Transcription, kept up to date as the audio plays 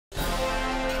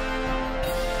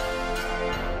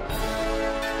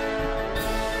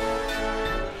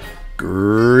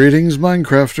Greetings,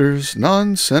 Minecrafters.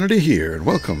 Nonsanity here, and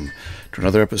welcome to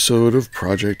another episode of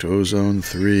Project Ozone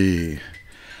 3.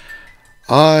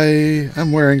 I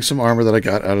am wearing some armor that I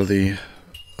got out of the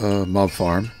mob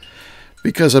farm,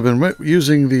 because I've been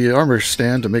using the armor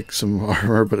stand to make some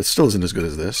armor, but it still isn't as good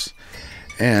as this.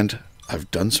 And I've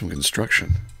done some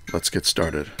construction. Let's get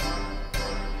started.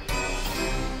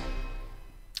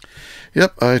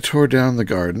 Yep, I tore down the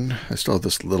garden. I still have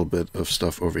this little bit of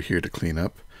stuff over here to clean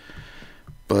up.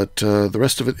 But the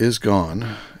rest of it is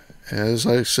gone. As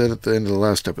I said at the end of the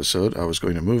last episode, I was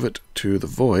going to move it to the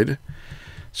void.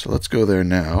 So let's go there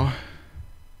now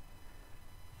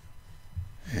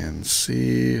and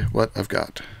see what I've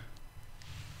got.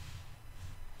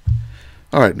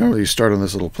 Alright, normally you start on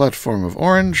this little platform of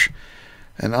orange,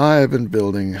 and I have been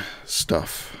building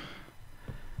stuff.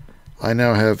 I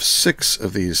now have 6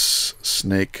 of these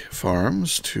snake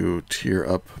farms to tier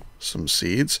up some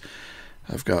seeds.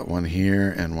 I've got one here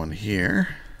and one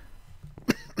here.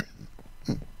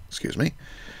 Excuse me.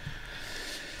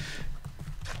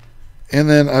 And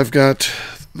then I've got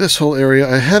this whole area.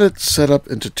 I had it set up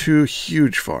into 2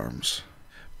 huge farms.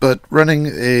 But running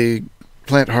a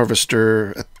plant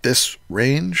harvester at this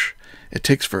range, it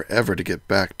takes forever to get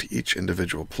back to each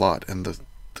individual plot. And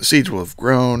the seeds will have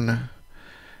grown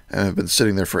and have been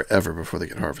sitting there forever before they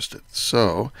get harvested.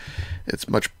 So it's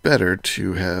much better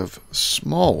to have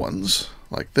small ones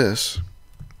like this,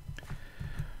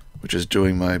 which is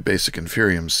doing my basic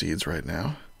inferium seeds right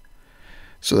now,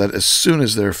 so that as soon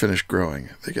as they're finished growing,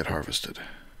 they get harvested.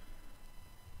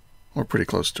 Or pretty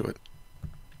close to it.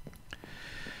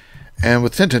 And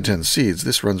with 10 seeds,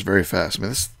 this runs very fast. I mean,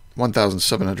 this is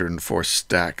 1,704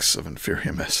 stacks of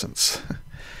inferium essence.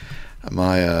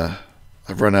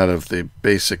 I've run out of the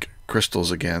basic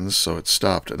crystals again, so it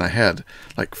stopped, and I had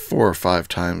like 4 or 5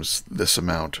 times this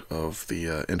amount of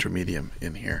the intermedium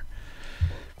in here.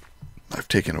 I've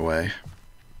taken away.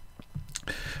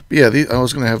 But yeah, I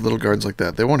was going to have little gardens like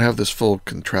that. They won't have this full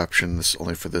contraption. This is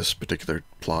only for this particular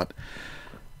plot.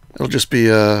 It'll just be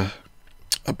a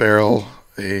barrel,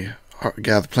 a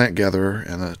plant gatherer,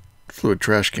 and a fluid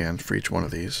trash can for each one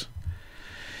of these.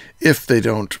 If they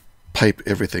don't pipe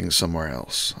everything somewhere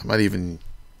else. I might even,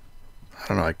 I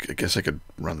don't know, I guess I could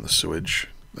run the sewage,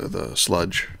 the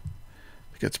sludge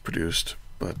that gets produced,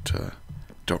 but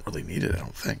don't really need it, I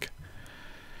don't think.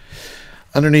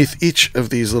 Underneath each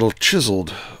of these little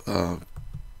chiseled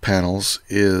panels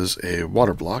is a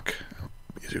water block,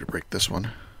 easier to break this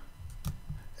one,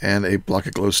 and a block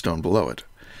of glowstone below it.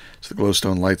 So the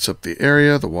glowstone lights up the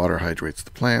area, the water hydrates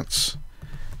the plants,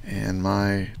 and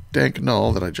my dank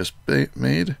null that I just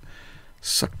made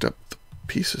sucked up the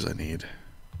pieces I need.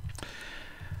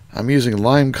 I'm using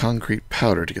lime concrete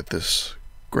powder to get this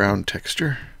ground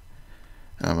texture.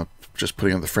 I'm just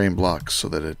putting on the frame blocks so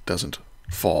that it doesn't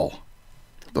fall.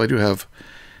 Though I do have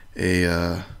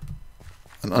an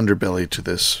underbelly to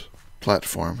this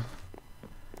platform.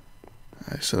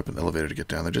 I set up an elevator to get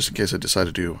down there just in case I decide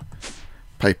to do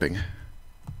piping.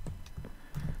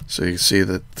 So you can see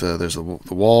that there's the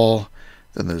wall,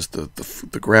 then there's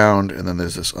the ground, and then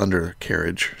there's this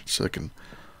undercarriage so it can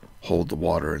hold the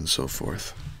water and so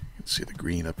forth. You can see the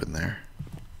green up in there.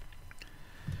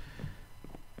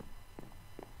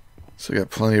 So we got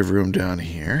plenty of room down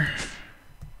here.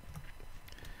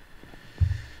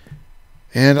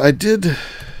 And I did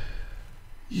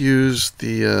use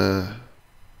the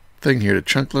thing here to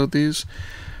chunk load these,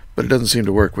 but it doesn't seem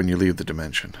to work when you leave the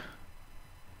dimension.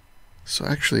 So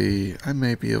actually, I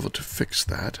may be able to fix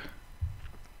that.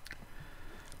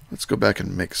 Let's go back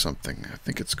and make something. I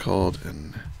think it's called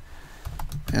an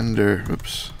ender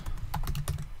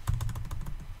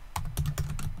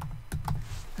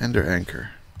anchor,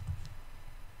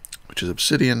 which is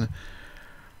obsidian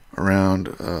around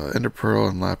ender pearl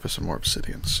and lapis and more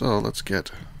obsidian. So let's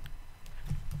get,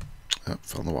 oh,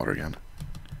 fell in the water again.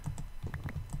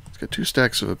 Let's get 2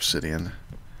 stacks of obsidian.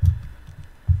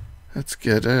 Let's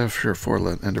get, sure,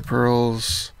 4 ender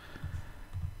pearls,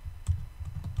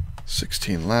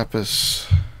 16 lapis,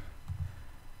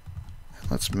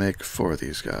 and let's make 4 of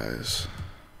these guys.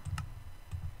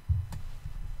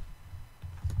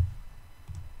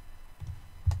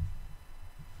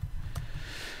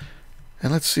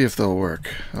 And let's see if they'll work.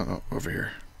 Oh, over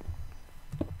here.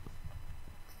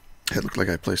 It looked like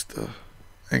I placed the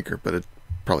anchor, but it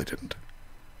probably didn't.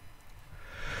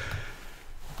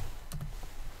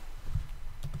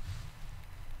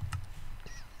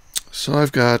 So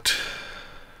I've got,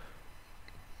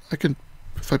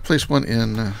 if I place one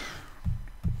in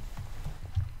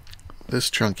this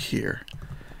chunk here,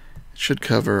 it should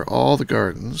cover all the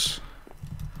gardens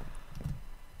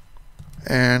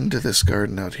And this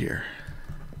garden out here.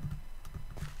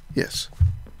 Yes.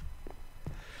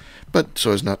 But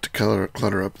so as not to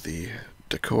clutter up the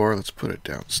decor, let's put it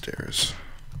downstairs.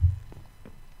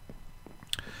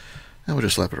 And we'll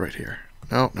just slap it right here.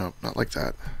 No, no, not like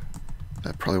that.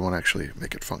 That probably won't actually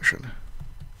make it function.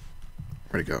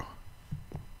 Where'd it go?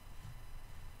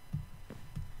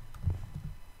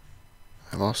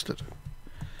 I lost it.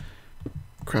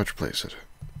 Crouch place it.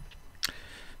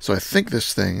 So I think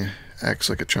this thing acts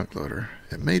like a chunk loader.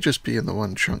 It may just be in the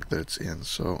one chunk that it's in,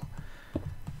 so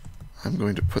I'm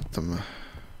going to put them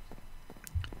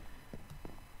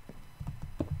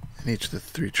in each of the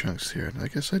 3 chunks here. And I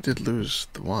guess I did lose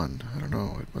the one. I don't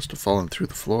know. It must have fallen through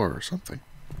the floor or something.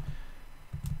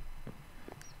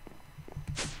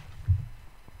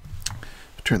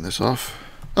 Turn this off.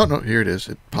 Oh, no, here it is.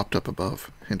 It popped up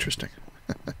above. Interesting.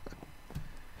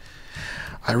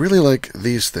 I really like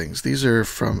these things. These are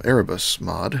from Erebus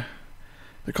mod.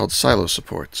 They're called silo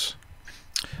supports.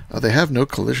 They have no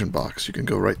collision box. You can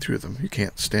go right through them. You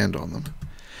can't stand on them.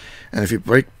 And if you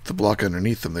break the block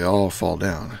underneath them, they all fall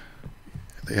down.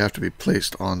 They have to be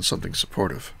placed on something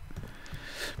supportive.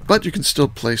 But you can still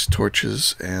place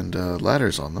torches and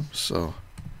ladders on them, so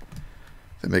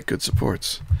they make good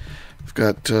supports. I've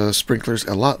got sprinklers,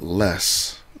 a lot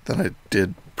less than I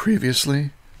did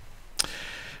previously,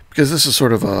 because this is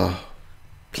sort of a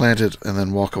plant it and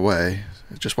then walk away.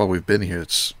 Just while we've been here,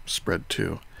 it's spread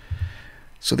too.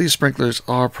 So these sprinklers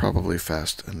are probably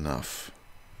fast enough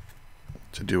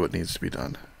to do what needs to be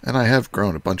done. And I have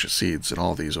grown a bunch of seeds in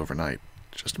all these overnight,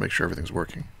 just to make sure everything's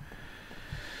working.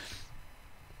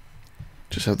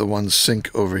 Just have the one sink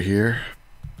over here,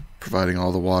 providing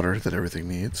all the water that everything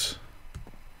needs.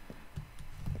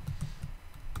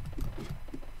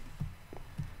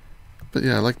 But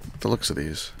yeah, I like the looks of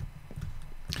these.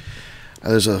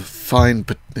 There's a fine,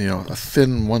 a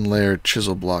thin one-layer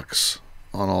chisel blocks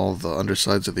on all the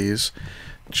undersides of these,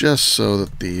 just so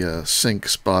that the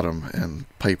sink's bottom and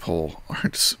pipe hole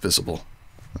aren't visible.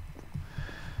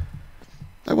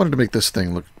 I wanted to make this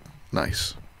thing look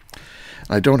nice.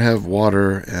 I don't have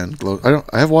water and glow.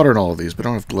 I have water in all of these, but I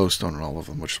don't have glowstone in all of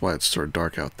them, which is why it's sort of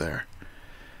dark out there.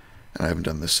 And I haven't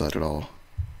done this side at all.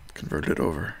 Converted it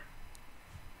over.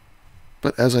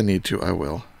 But as I need to, I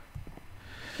will.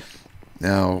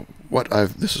 Now,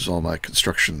 this is all my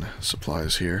construction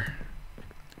supplies here.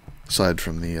 Aside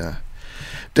from the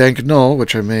dank null,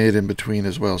 which I made in between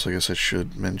as well, so I guess I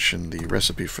should mention the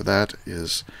recipe for that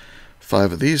is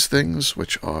 5 of these things,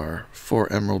 which are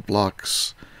 4 emerald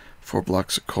blocks, 4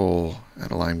 blocks of coal,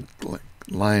 and a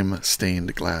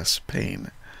lime-stained glass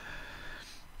pane.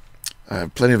 I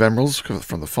have plenty of emeralds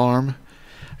from the farm.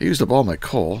 I used up all my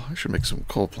coal. I should make some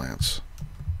coal plants.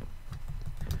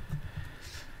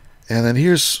 And then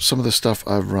here's some of the stuff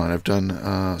I've run. I've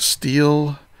done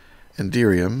steel,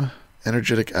 enderium,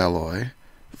 energetic alloy,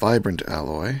 vibrant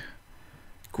alloy,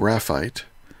 graphite,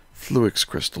 fluix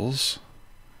crystals,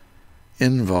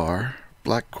 invar,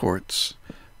 black quartz,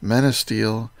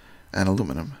 manasteel, and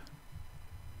aluminum.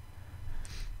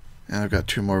 And I've got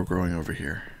 2 more growing over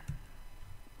here.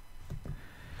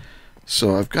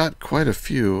 So I've got quite a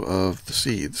few of the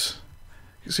seeds.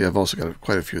 You can see I've also got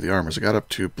quite a few of the armors. I got up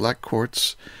to black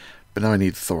quartz, but now I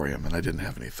need thorium, and I didn't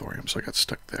have any thorium, so I got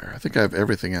stuck there. I think I have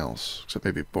everything else, except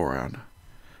maybe boron.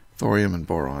 Thorium and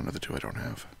boron are the 2 I don't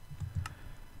have.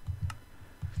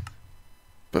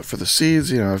 But for the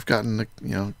seeds, I've gotten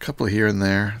a couple here and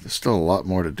there. There's still a lot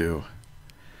more to do.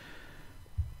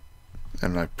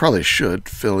 And I probably should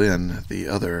fill in the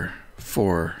other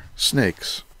 4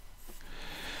 snakes.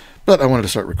 But I wanted to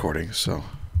start recording, so...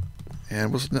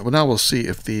 And now we'll see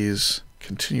if these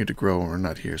continue to grow when we're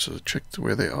not here. So check to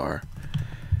where they are,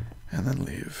 and then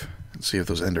leave. And see if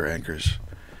those ender anchors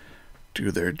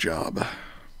do their job.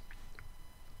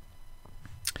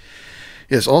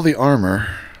 Yes, all the armor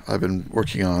I've been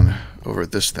working on over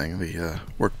at this thing, the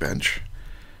workbench,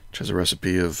 which has a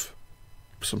recipe of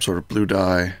some sort of blue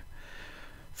dye,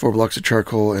 4 blocks of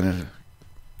charcoal, and a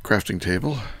crafting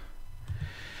table.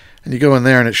 And you go in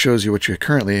there and it shows you what you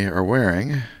currently are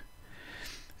wearing,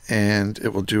 and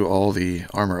it will do all the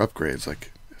armor upgrades.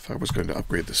 Like if I was going to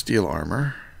upgrade the steel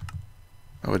armor,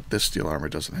 this steel armor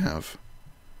doesn't have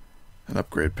an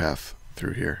upgrade path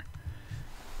through here.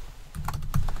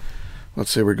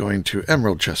 Let's say we're going to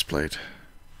emerald chestplate.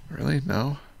 Really?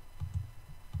 No?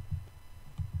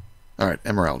 Alright,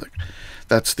 emeraldic.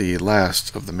 That's the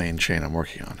last of the main chain I'm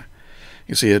working on.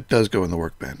 You see it does go in the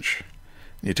workbench.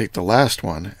 You take the last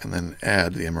one and then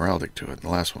add the emeraldic to it. And the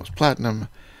last one was platinum.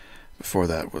 Before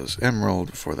that was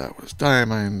emerald. Before that was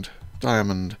diamond,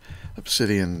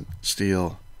 obsidian,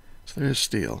 steel. So there's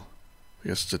steel. I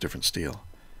guess it's a different steel.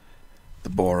 The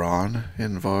boron,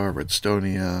 Invar,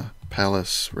 redstonia,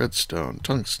 pallas, redstone,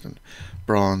 tungsten,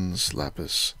 bronze,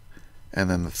 lapis, and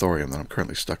then the thorium that I'm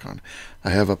currently stuck on.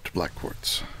 I have up to black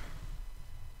quartz.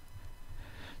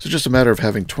 So just a matter of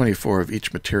having 24 of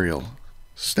each material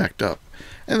stacked up,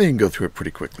 and then you can go through it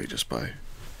pretty quickly just by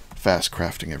fast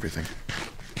crafting everything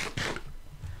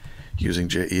using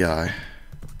JEI.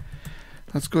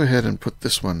 Let's go ahead and put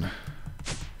this one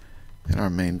in our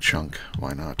main chunk.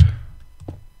 Why not?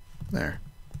 There.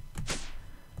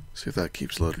 See if that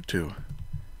keeps loaded too.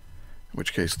 In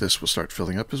which case this will start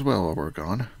filling up as well while we're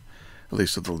gone. At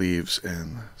least with the leaves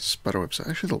and spiderwebs.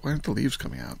 Actually, why aren't the leaves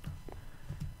coming out?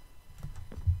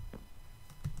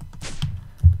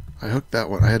 I hooked that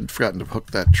one. I had forgotten to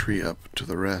hook that tree up to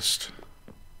the rest.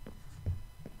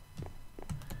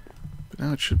 But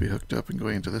now it should be hooked up and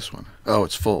going into this one. Oh,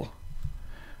 it's full.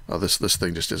 Oh, this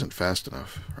thing just isn't fast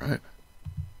enough, right?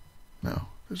 No,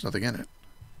 there's nothing in it.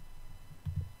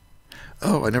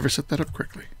 Oh, I never set that up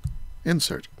correctly.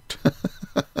 Insert. Is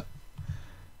it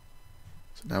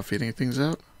now feeding things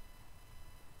out?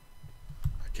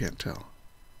 I can't tell.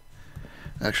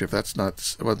 Actually, if that's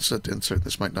not, it wasn't set to insert,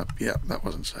 this might not, yeah, that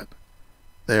wasn't set.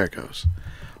 There it goes.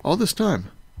 All this time,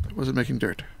 it wasn't making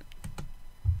dirt.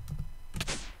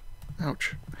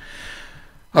 Ouch.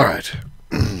 Alright.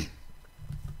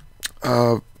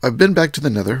 I've been back to the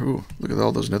nether. Ooh, look at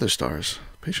all those nether stars.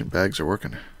 Patient bags are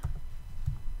working.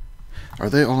 Are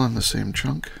they all on the same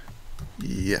chunk?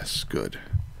 Yes, good.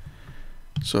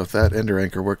 So if that ender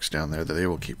anchor works down there, they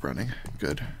will keep running.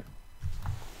 Good.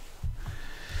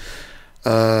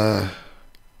 What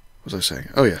was I saying?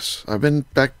 Oh yes, I've been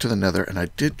back to the nether and I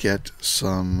did get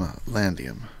some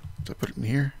landium. Did I put it in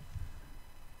here?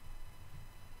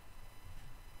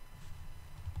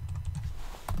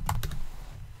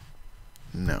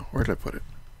 No, where did I put it?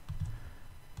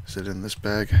 Is it in this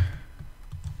bag?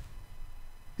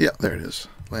 Yeah, there it is.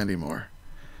 Landium ore.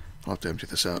 I'll have to empty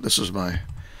this out. This is my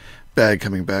bag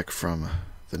coming back from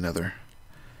the nether.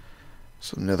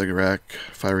 Some netherrack,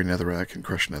 fiery netherrack, and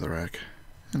crushed netherrack,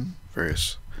 and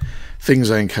various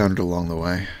things I encountered along the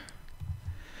way.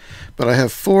 But I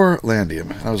have 4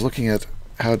 landium. I was looking at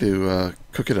how to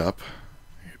cook it up.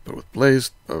 Put it with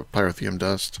blaze, pyrotheum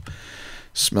dust,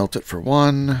 smelt it for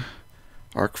 1,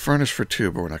 arc furnace for 2,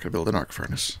 but we're not going to build an arc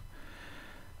furnace.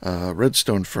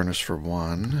 Redstone furnace for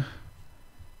 1,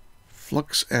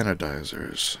 flux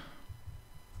anodizers,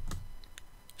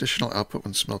 additional output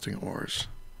when smelting ores.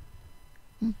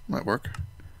 Might work.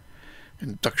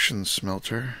 Induction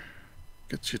smelter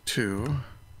gets you 2.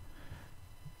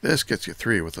 This gets you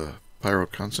 3 with a pyro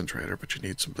concentrator, but you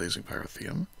need some blazing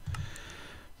pyrotheum.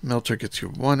 Melter gets you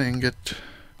 1 ingot.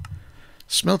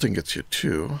 Smelting gets you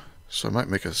 2, so I might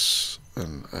make us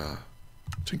an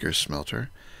tinker's smelter.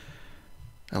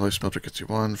 Alloy smelter gets you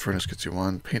 1, furnace gets you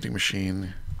 1, painting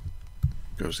machine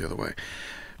goes the other way.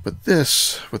 But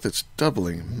this, with its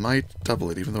doubling, might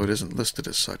double it, even though it isn't listed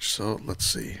as such. So let's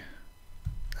see.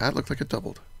 That looked like it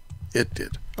doubled. It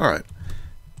did. Alright.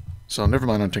 So never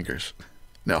mind on tinkers.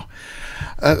 No.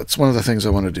 That's one of the things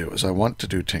I want to do, is I want to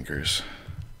do tinkers.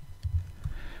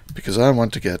 Because I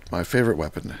want to get my favorite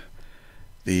weapon,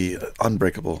 the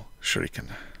unbreakable shuriken.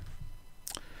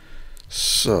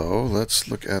 So let's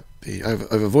look at the...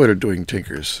 I've avoided doing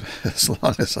tinkers as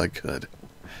long as I could.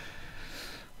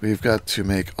 We've got to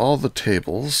make all the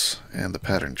tables and the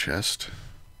pattern chest.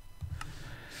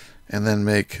 And then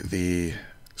make the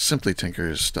Simply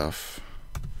Tinkers stuff.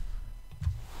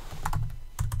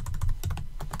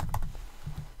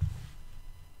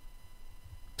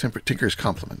 Tinker's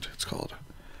Complement, it's called.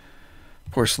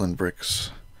 Porcelain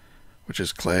bricks, which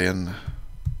is clay, and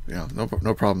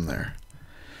no problem there.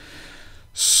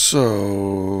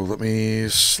 So let me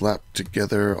slap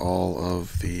together all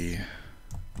of the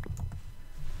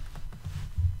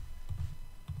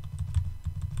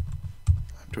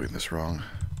doing this wrong.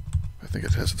 I think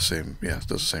it has the same, yeah, it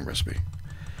does the same recipe.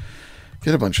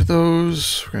 Get a bunch of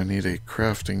those. We're going to need a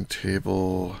crafting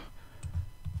table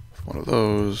with one of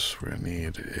those. We're going to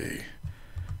need a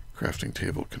crafting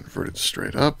table converted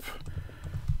straight up.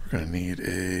 We're going to need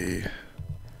a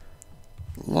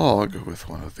log with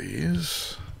one of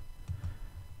these.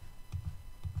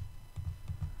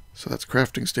 So that's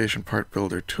crafting station, part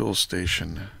builder, tool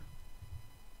station.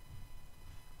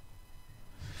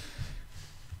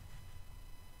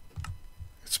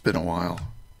 It's been a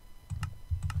while.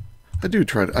 I do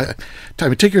try to...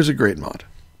 Time Tinker is a great mod.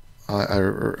 I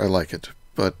like it.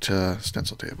 But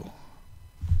stencil table.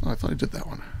 Oh, I thought I did that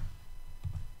one.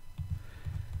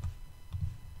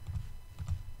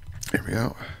 There we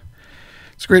go.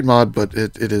 It's a great mod, but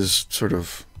it is sort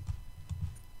of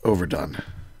overdone.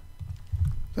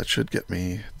 That should get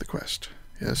me the quest.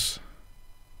 Yes?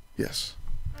 Yes.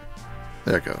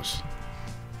 There it goes.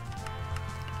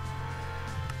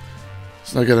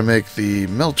 So now I gotta make the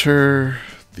melter,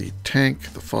 the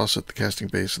tank, the faucet, the casting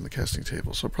base, and the casting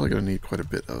table. So I'm probably gonna need quite a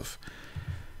bit of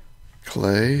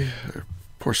clay, or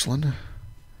porcelain.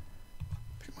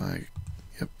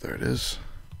 Yep, there it is.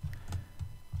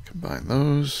 Combine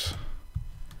those.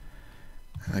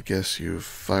 And I guess you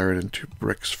fire it into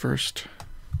bricks first.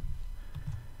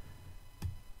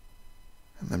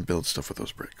 And then build stuff with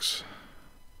those bricks.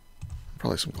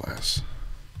 Probably some glass.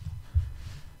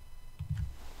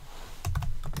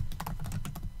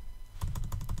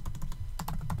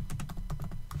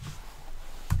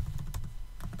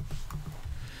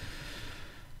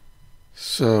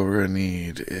 So we're going to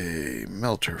need a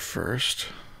melter first.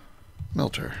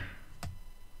 Melter.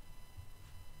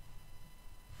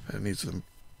 It needs them.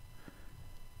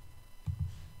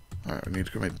 Alright, we need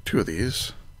to go make 2 of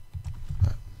these.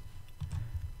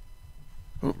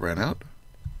 Oh, ran out?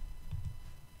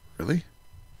 Really?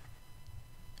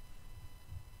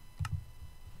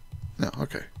 No,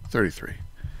 okay. 33.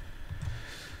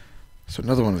 So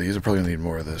another one of these. I'm probably going to need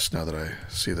more of this now that I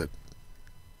see that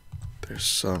there's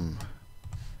some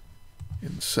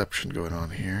inception going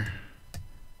on here.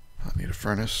 I need a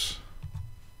furnace.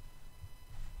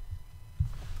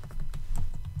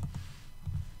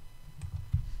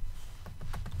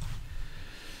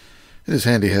 It is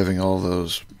handy having all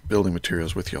those building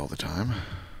materials with you all the time.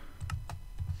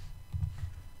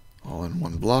 All in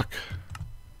one block.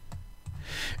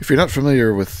 If you're not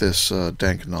familiar with this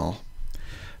dank null,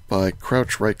 by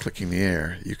crouch right-clicking the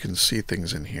air, you can see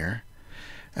things in here,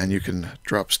 and you can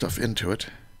drop stuff into it.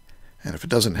 And if it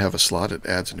doesn't have a slot, it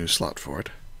adds a new slot for it.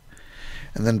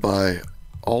 And then by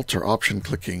Alt or Option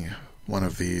clicking one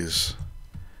of these,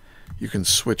 you can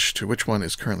switch to which one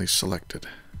is currently selected.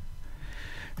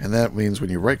 And that means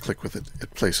when you right-click with it,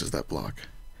 it places that block.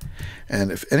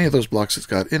 And if any of those blocks it's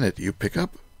got in it you pick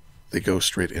up, they go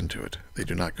straight into it. They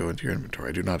do not go into your inventory.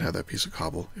 I do not have that piece of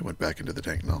cobble. It went back into the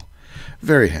dank null.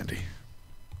 Very handy.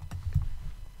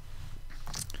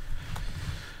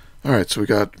 Alright, so we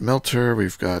got melter,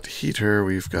 we've got heater,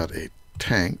 we've got a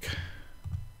tank.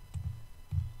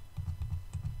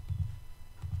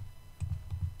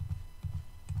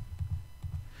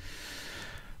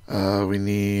 We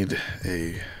need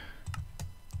a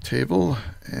table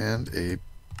and a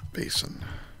basin.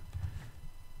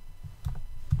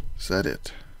 Is that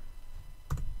it?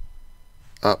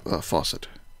 Faucet.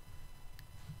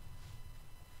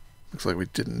 Looks like we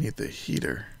didn't need the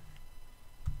heater.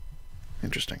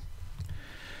 Interesting.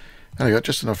 And I got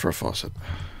just enough for a faucet.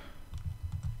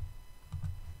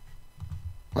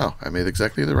 Wow, I made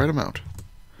exactly the right amount.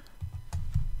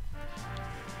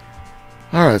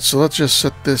 Alright, so let's just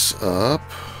set this up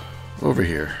over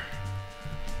here.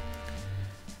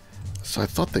 So I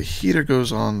thought the heater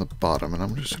goes on the bottom, and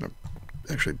I'm just going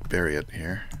to actually bury it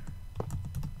here.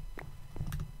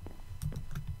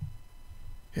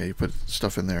 Yeah, you put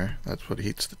stuff in there. That's what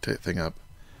heats the thing up.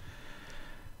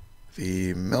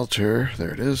 The melter,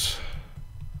 there it is.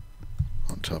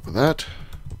 On top of that.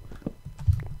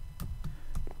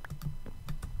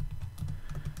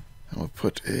 And we'll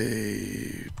put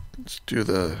a... Let's do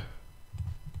the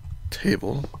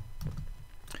table.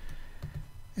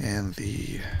 And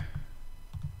the...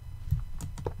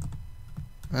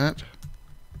 that.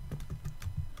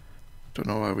 Don't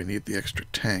know why we need the extra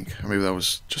tank. Or maybe that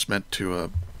was just meant to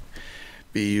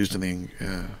be used in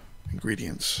the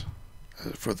ingredients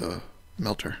for the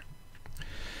melter.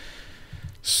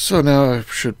 So now I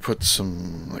should put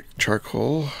some like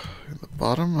charcoal in the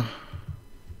bottom.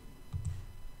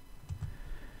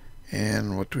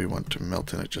 And what do we want to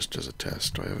melt in it just as a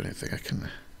test? Do I have anything I can...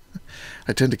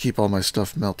 I tend to keep all my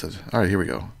stuff melted. Alright, here we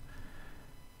go.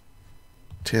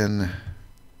 Tin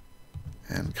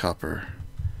and copper.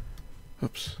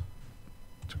 Oops.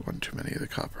 Took one too many of the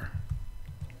copper.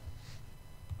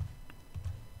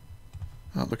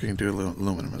 Oh, looking to do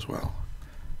aluminum as well.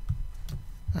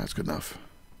 That's good enough.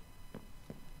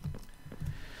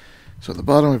 So at the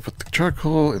bottom we put the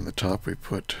charcoal, in the top we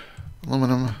put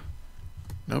aluminum.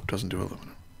 Nope, doesn't do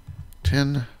aluminum.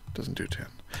 Tin, doesn't do tin.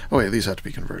 Oh wait, these have to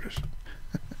be converted.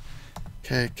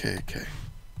 K.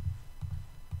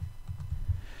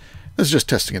 This is just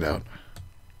testing it out.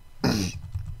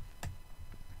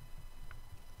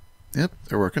 Yep,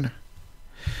 they're working.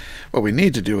 What we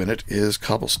need to do in it is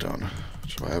cobblestone.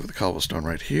 So I have the cobblestone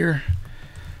right here.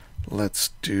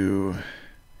 Let's do...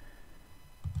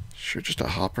 Sure, just a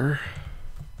hopper.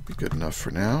 Be good enough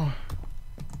for now.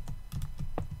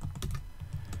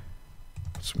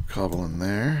 Put some cobble in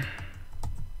there.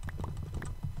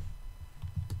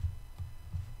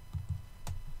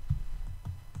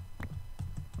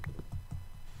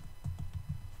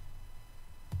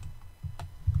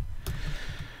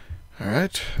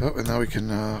 Alright, oh, and now we can,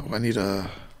 I need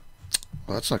a,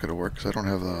 well, that's not going to work because I don't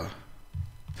have a,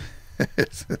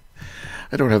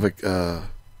 I don't have a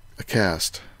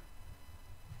cast.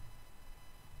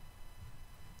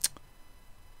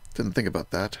 Didn't think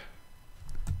about that.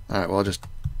 Alright, well, I'll just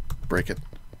break it.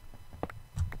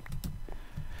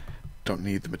 Don't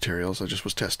need the materials, I just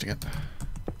was testing it.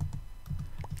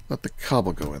 Let the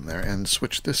cobble go in there and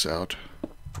switch this out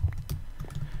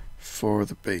for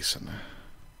the basin.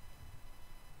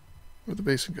 Where'd the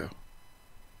basin go?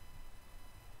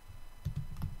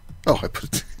 Oh, I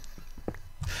put it...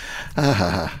 Ah ha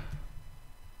ha.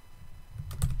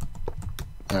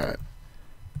 Alright.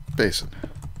 Basin.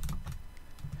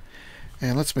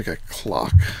 And let's make a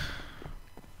clock.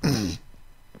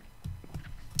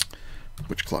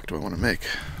 Which clock do I want to make?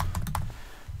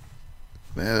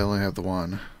 They only have the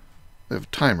one. They have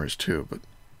timers too, but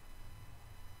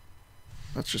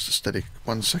that's just a steady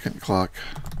 1 second clock.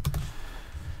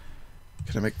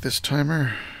 Can I make this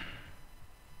timer?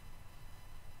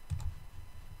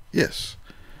 Yes.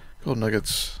 Gold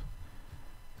nuggets,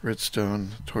 redstone,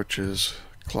 torches,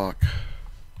 clock.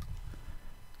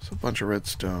 So a bunch of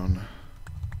redstone,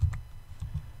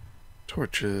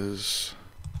 torches,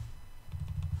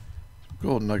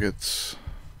 gold nuggets,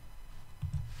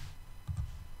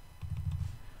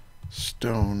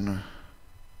 stone,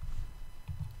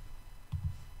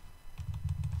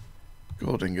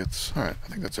 gold ingots. Alright, I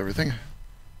think that's everything.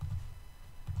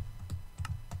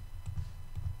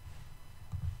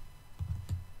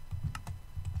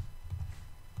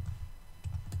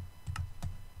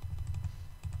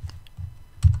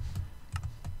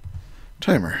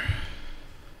 Timer.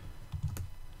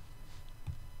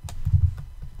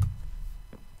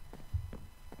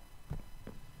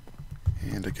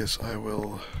 And I guess I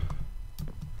will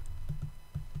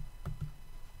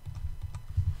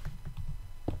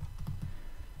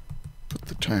put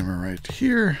the timer right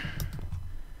here.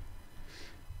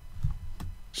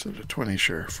 Set it to 20,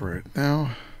 sure, for it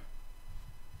now.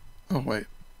 Oh wait,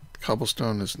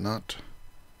 cobblestone is not,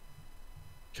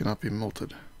 cannot be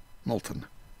molten.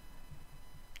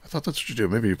 I thought that's what you do.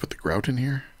 Maybe you put the grout in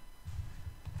here.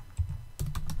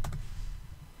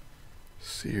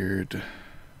 Seared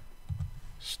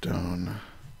stone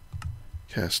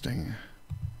casting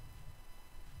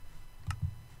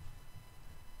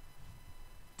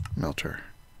melter.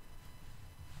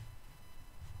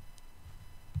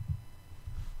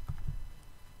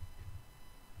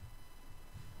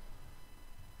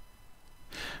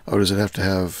 Oh, does it have to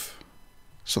have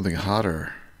something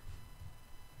hotter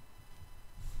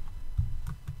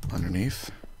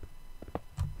underneath?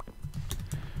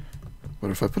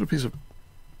 What if I put a piece of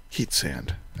heat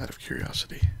sand out of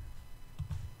curiosity?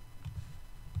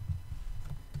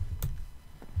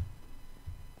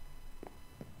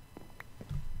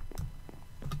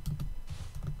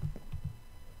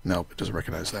 Nope, it doesn't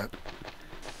recognize that.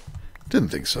 Didn't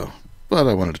think so, but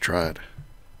I wanted to try it.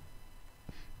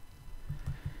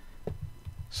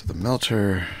 So the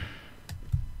melter...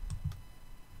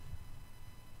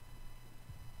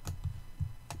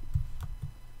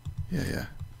 Yeah.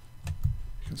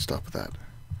 You can stop with that.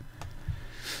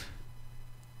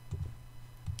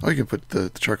 Oh, you can put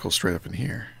the charcoal straight up in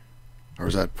here. Or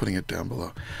is that putting it down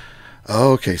below?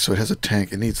 Oh, okay, so it has a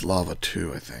tank. It needs lava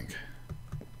too, I think.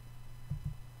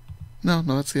 No,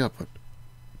 that's the output.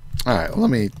 Alright, well,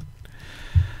 let me...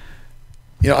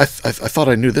 You know, I thought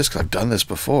I knew this because I've done this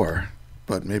before.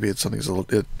 But maybe it's something's a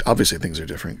little... obviously things are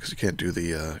different because you can't do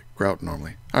the grout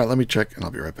normally. Alright, let me check and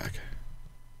I'll be right back.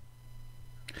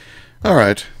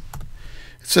 Alright.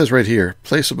 It says right here,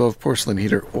 place above porcelain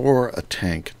heater or a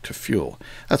tank to fuel.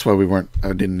 That's why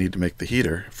I didn't need to make the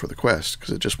heater for the quest,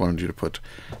 because it just wanted you to put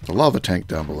the lava tank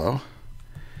down below.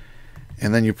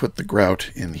 And then you put the grout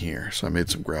in here. So I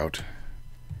made some grout.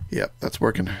 Yep, that's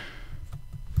working.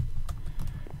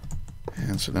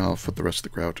 And so now I'll put the rest of the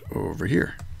grout over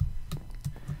here.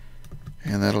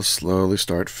 And that'll slowly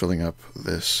start filling up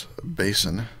this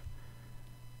basin.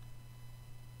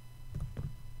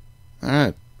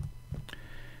 Alright.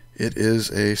 It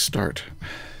is a start.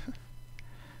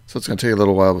 So it's going to take a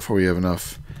little while before we have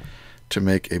enough to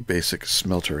make a basic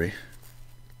smeltery.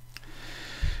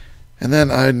 And then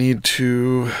I need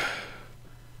to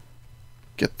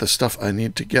get the stuff I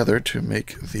need together to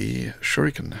make the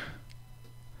shuriken.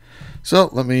 So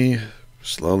let me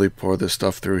slowly pour this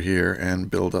stuff through here and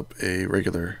build up a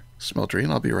regular smeltery,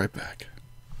 and I'll be right back.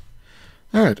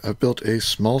 Alright, I've built a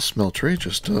small smeltery,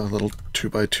 just a little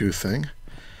 2x2 thing.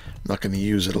 I'm not going to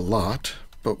use it a lot,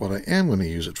 but what I am going to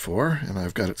use it for, and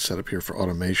I've got it set up here for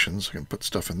automation, so I can put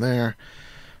stuff in there,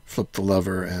 flip the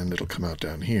lever, and it'll come out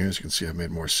down here. As you can see, I've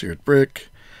made more seared brick.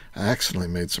 I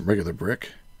accidentally made some regular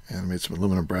brick and made some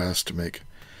aluminum brass to make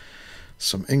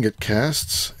some ingot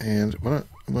casts, and what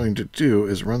I'm going to do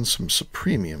is run some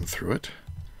supremium through it.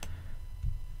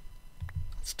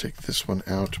 Let's take this one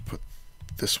out, put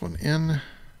this one in,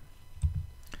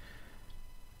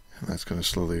 and that's going to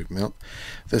slowly melt.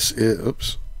 This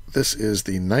is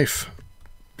the knife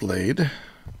blade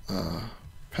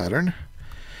pattern,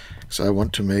 so I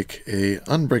want to make a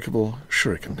unbreakable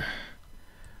shuriken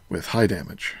with high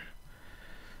damage.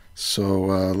 So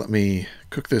let me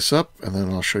cook this up, and then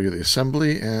I'll show you the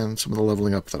assembly and some of the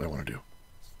leveling up that I want to do.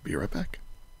 Be right back.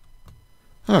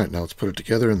 Alright, now let's put it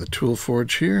together in the tool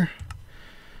forge here.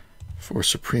 4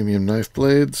 supremium knife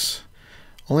blades.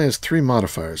 Only has 3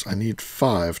 modifiers. I need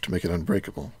 5 to make it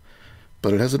unbreakable.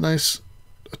 But it has a nice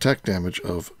attack damage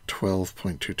of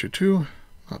 12.222.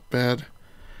 Not bad.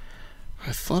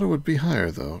 I thought it would be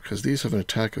higher, though, because these have an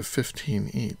attack of 15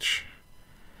 each.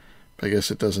 But I guess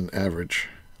it doesn't average.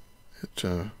 It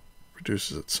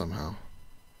reduces it somehow.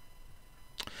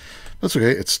 That's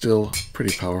okay, it's still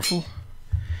pretty powerful.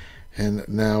 And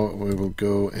now we will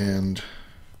go and,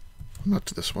 not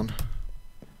to this one,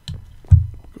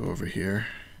 go over here.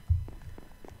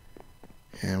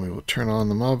 And we will turn on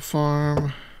the mob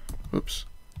farm. Whoops.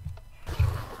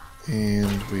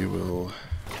 And we will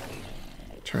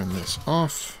turn this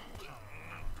off.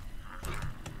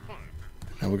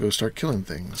 Now we'll go start killing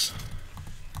things.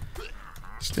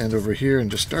 Stand over here and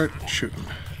just start shooting.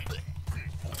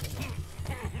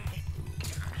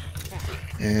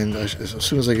 And as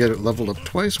soon as I get it leveled up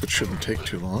twice, which shouldn't take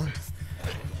too long,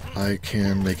 I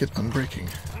can make it unbreaking.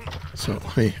 So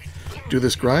let me do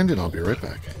this grind and I'll be right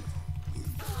back.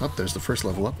 Oh, there's the first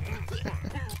level up.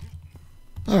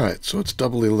 Alright, so it's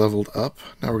doubly leveled up.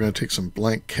 Now we're going to take some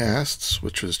blank casts,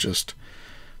 which is just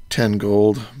 10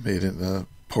 gold made in,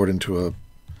 poured into a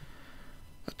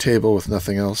table with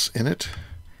nothing else in it.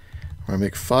 We're going to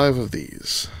make 5 of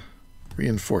these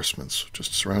reinforcements,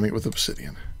 just surrounding it with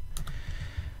obsidian.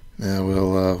 Now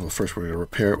well, first we're going to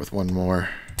repair it with 1 more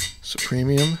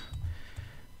supremium.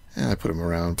 And I put them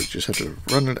around, but you just have to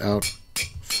run it out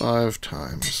 5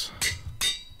 times.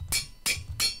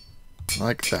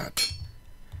 Like that.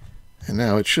 And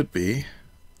now it should be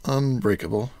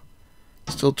unbreakable.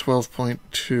 Still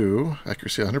 12.2,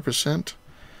 accuracy 100%.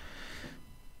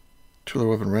 Tooler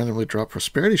weapon randomly drop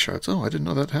prosperity shards. Oh, I didn't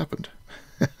know that happened.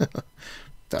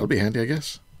 That'll be handy, I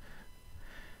guess.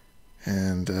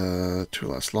 And to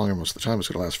last longer most of the time. It's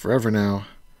going to last forever now.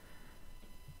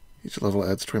 Each level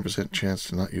adds 20% chance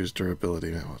to not use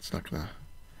durability. No, it's not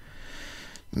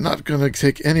gonna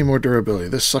take any more durability.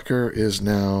 This sucker is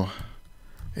now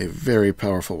a very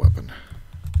powerful weapon.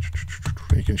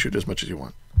 You can shoot as much as you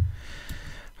want.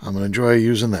 I'm gonna enjoy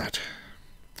using that.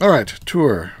 Alright,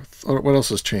 tour. What else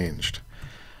has changed?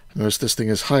 I noticed this thing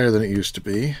is higher than it used to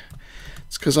be.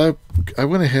 It's because I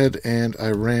went ahead and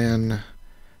I ran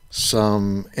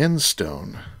some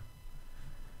endstone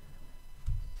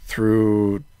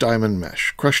through diamond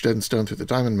mesh. Crushed endstone through the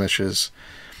diamond meshes,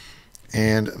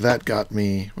 and that got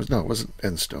me... it wasn't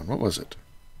endstone. What was it?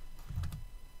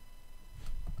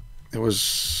 It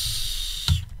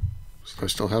was... do I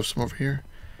still have some over here?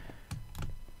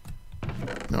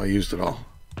 No, I used it all.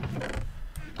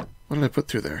 What did I put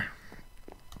through there?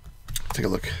 Take a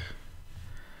look.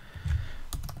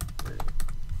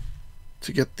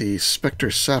 To get the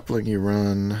Spectre sapling, you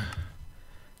run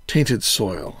tainted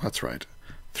soil. That's right.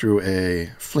 Through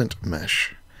a flint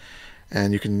mesh.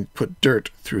 And you can put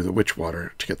dirt through the witch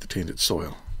water to get the tainted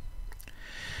soil.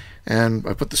 And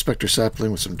I put the Spectre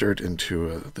sapling with some dirt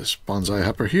into this bonsai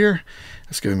hopper here.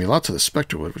 It's giving me lots of the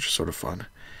Spectre wood, which is sort of fun.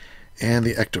 And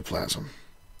the ectoplasm.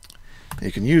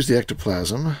 You can use the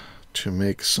ectoplasm to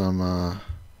make some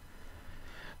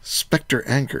Spectre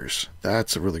anchors.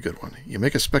 That's a really good one. You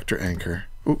make a Spectre anchor.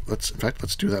 Ooh, in fact,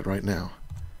 let's do that right now.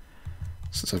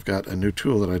 Since I've got a new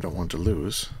tool that I don't want to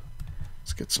lose.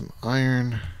 Let's get some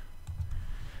iron.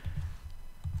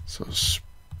 So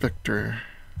Spectre.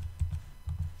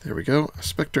 There we go. A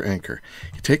Spectre anchor.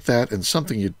 You take that and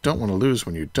something you don't want to lose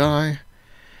when you die.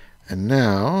 And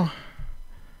now,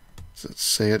 does it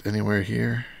say it anywhere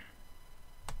here?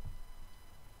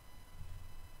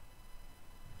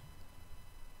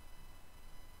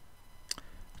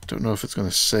 Don't know if it's going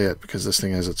to say it because this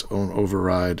thing has its own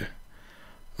override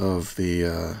of the...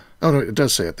 oh no, it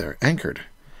does say it there. Anchored.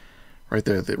 Right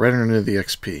there, right underneath the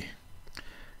XP.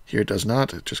 Here it does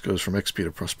not. It just goes from XP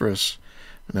to Prosperous.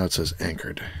 But now it says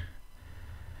anchored.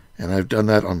 And I've done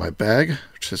that on my bag,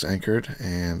 which says anchored,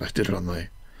 and I did it on the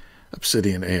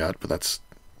Obsidian Aot, but that's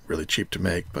really cheap to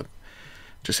make, but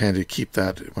just handy to keep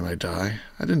that when I die.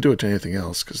 I didn't do it to anything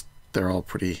else because they're all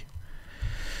pretty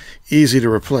easy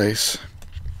to replace.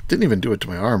 Didn't even do it to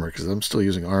my armor because I'm still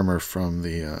using armor from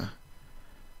the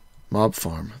mob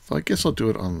farm. So I guess I'll do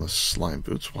it on the slime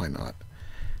boots. Why not?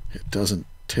 It doesn't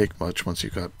take much once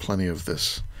you've got plenty of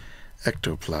this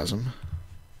ectoplasm.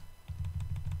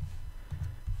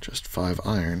 Just 5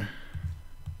 iron.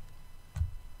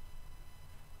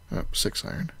 Oh, 6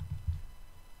 iron.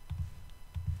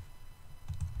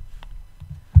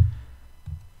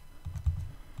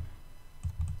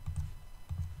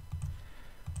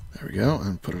 There we go,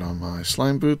 and put it on my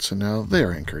slime boots, and now they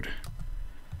are anchored.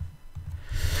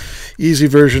 Easy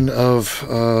version of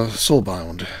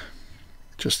Soulbound.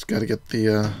 Just got to get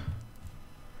the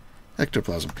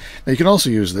ectoplasm. Now you can also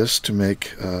use this to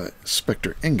make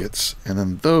Spectre ingots, and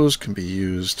then those can be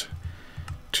used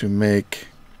to make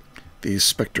these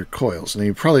Spectre coils. And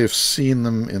you probably have seen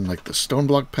them in like the stone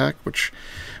block pack, which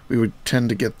we would tend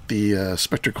to get the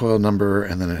Spectre coil number,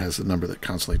 and then it has the number that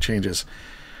constantly changes,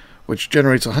 which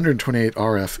generates 128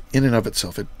 RF in and of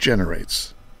itself. It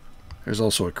generates. There's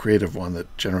also a creative one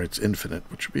that generates infinite,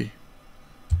 which would be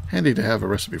handy to have a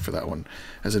recipe for that one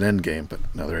as an end game, but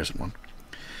no, there isn't one.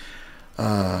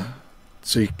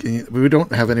 So we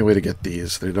don't have any way to get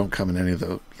these. They don't come in any of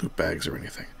the loot bags or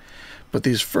anything. But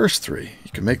these first 3,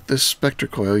 you can make this Spectre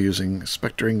coil using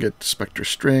Spectre ingot, Spectre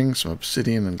string, some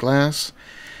obsidian and glass,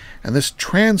 and this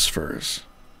transfers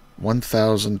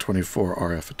 1024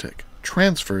 RF a tick.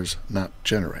 Transfers, not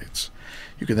generates.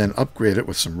 You can then upgrade it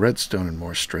with some redstone and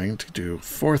more string to do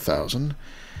 4,000.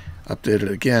 Update it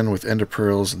again with ender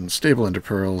pearls and stable ender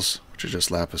pearls, which is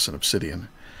just lapis and obsidian,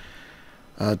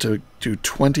 to do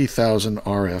 20,000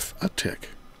 RF a tick.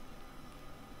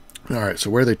 Alright, so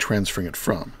where are they transferring it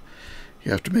from? You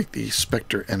have to make the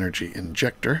Spectre energy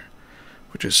injector,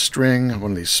 which is string,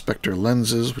 one of these Spectre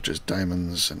lenses, which is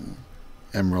diamonds and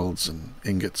emeralds and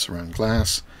ingots around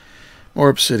glass, more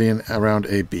obsidian around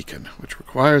a beacon, which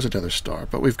requires another star.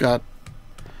 But we've got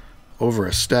over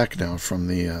a stack now from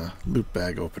the loot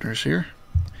bag openers here.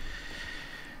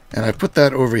 And I put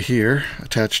that over here,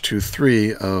 attached to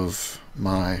 3 of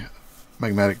my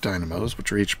magmatic dynamos,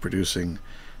 which are each producing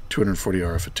 240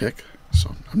 RF a tick.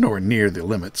 So I'm nowhere near the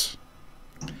limits.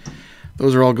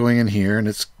 Those are all going in here, and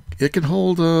it can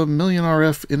hold 1,000,000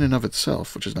 RF in and of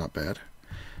itself, which is not bad.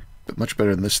 But much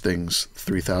better than this thing's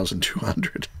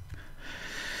 3,200.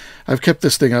 I've kept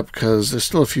this thing up because there's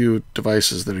still a few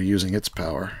devices that are using its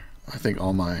power. I think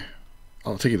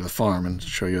I'll take you to the farm and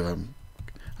show you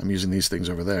I'm using these things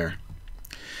over there.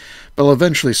 But I'll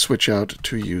eventually switch out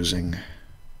to using,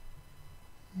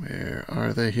 where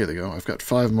are they? Here they go. I've got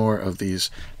 5 more of these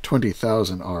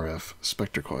 20,000 RF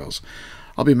Spectre coils.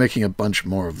 I'll be making a bunch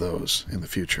more of those in the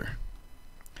future.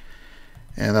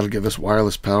 And that'll give us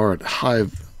wireless power at high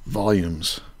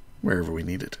volumes wherever we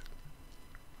need it.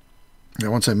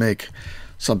 Now once I make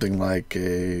something like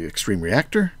a extreme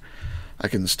reactor, I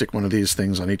can stick one of these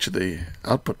things on each of the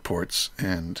output ports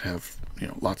and have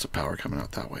lots of power coming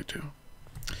out that way too.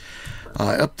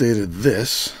 I updated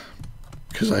this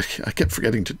because I kept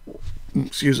forgetting to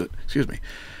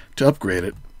to upgrade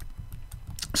it,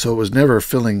 so it was never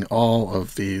filling all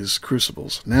of these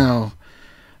crucibles. Now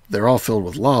they're all filled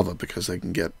with lava because they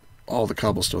can get all the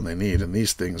cobblestone they need, and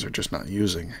these things are just not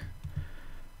using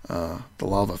the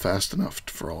lava fast enough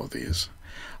for all of these.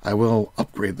 I will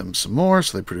upgrade them some more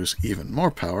so they produce even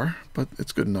more power, but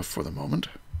it's good enough for the moment.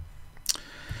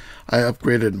 I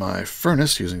upgraded my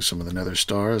furnace using some of the nether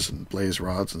stars and blaze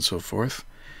rods and so forth.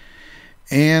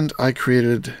 And I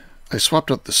swapped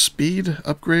out the speed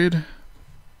upgrade.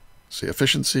 See,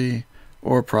 efficiency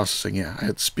or processing. Yeah, I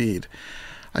had speed.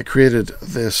 I created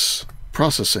this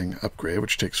processing upgrade,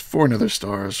 which takes 4 nether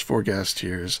stars, 4 gas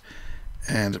tiers,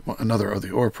 and another of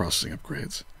the ore processing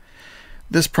upgrades.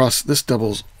 This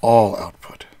doubles all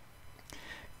output.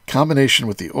 Combination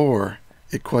with the ore,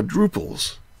 it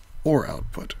quadruples ore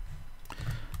output.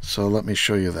 So let me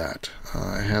show you that.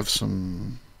 I have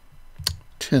some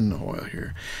tin oil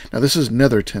here. Now this is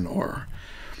nether tin ore.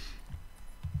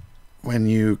 When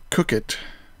you cook it,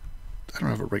 I don't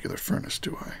have a regular furnace,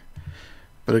 do I?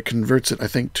 But it converts it, I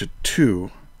think, to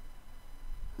 2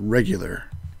 regular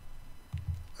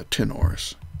tin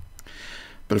ores.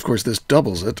 But of course this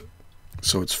doubles it,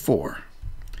 so it's 4.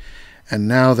 And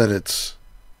now that it's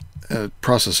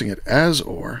processing it as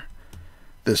ore,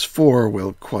 this 4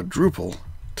 will quadruple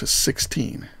to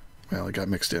 16. Well, it got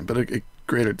mixed in, but it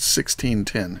created 16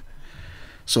 tin.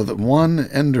 So that one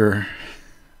ender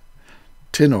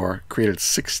tin ore created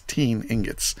 16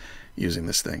 ingots using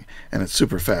this thing. And it's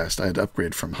super fast. I had to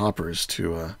upgrade from hoppers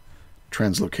to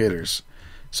translocators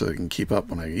so it can keep up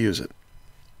when I use it.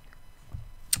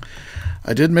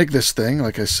 I did make this thing,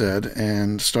 like I said,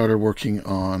 and started working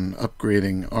on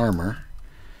upgrading armor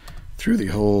through the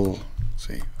whole,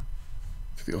 through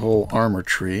the whole armor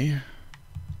tree.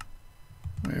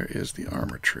 Where is the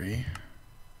armor tree?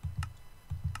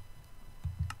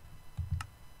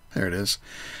 There it is.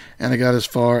 And I got as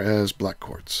far as black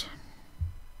quartz,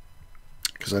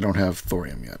 because I don't have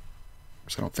thorium yet,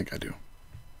 so I don't think I do.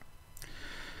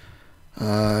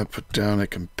 I put down a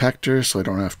compactor so I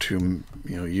don't have to,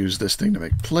 use this thing to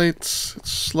make plates.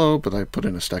 It's slow, but I put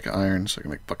in a stack of iron so I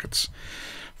can make buckets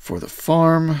for the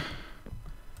farm.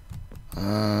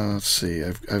 Let's see.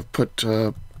 I've put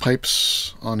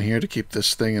pipes on here to keep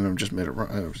this thing, and I've just made it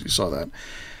run. You saw that.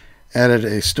 Added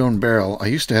a stone barrel. I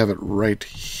used to have it right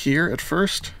here at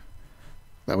first.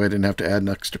 That way I didn't have to add an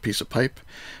extra piece of pipe.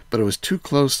 But it was too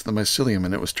close to the mycelium,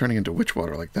 and it was turning into witch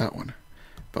water like that one.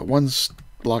 But one's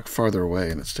block farther away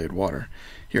and it stayed water.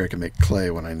 Here I can make clay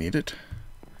when I need it.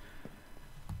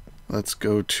 Let's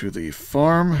go to the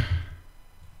farm.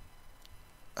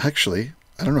 Actually,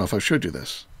 I don't know if I showed you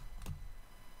this.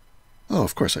 Oh,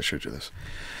 of course I showed you this.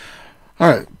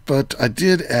 Alright, but I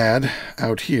did add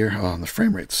out here, oh, and the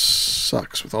frame rate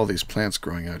sucks with all these plants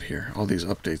growing out here, all these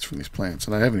updates from these plants,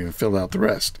 and I haven't even filled out the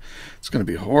rest. It's going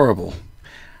to be horrible.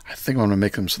 I think I'm going to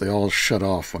make them so they all shut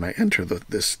off when I enter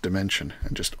this dimension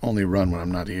and just only run when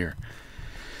I'm not here.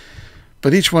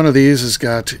 But each one of these has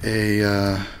got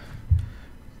a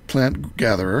plant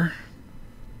gatherer.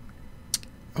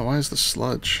 Oh, why is the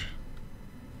sludge?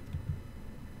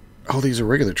 Oh, these are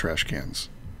regular trash cans.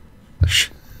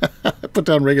 I put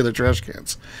down regular trash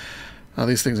cans.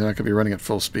 These things are not going to be running at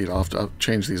full speed. I'll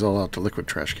change these all out to liquid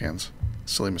trash cans.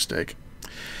 Silly mistake.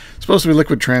 It's supposed to be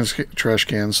liquid trash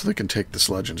cans so they can take the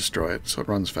sludge and destroy it, so it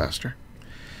runs faster.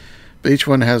 But each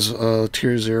one has a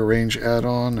tier 0 range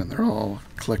add-on, and they're all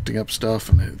collecting up stuff,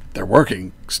 and they're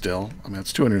working still. I mean,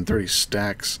 it's 230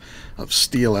 stacks of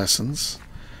steel essence.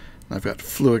 And I've got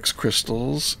Fluix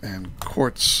crystals and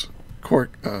quartz,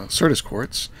 Certus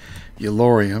quartz,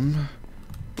 yellorium,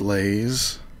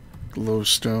 blaze,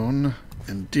 glowstone,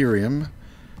 enderium,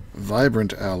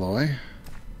 vibrant alloy,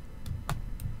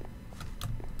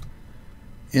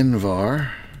 Invar,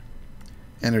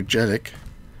 energetic,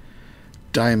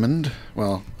 diamond.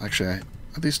 Well, actually,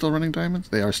 are these still running diamonds?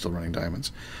 They are still running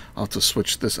diamonds. I'll have to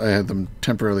switch this. I had them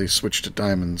temporarily switch to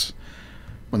diamonds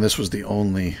when this was the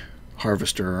only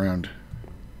harvester around.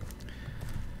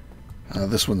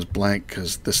 This one's blank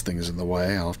because this thing is in the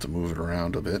way. I'll have to move it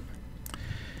around a bit.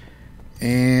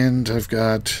 And I've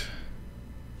got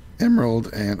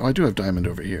emerald, and I do have diamond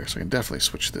over here, so I can definitely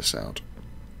switch this out.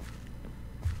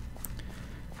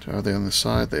 Are they on the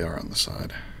side? They are on the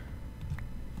side.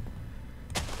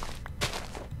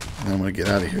 And I'm going to get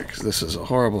out of here because this is a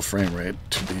horrible frame rate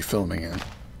to be filming in.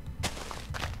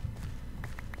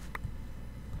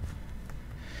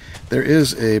 There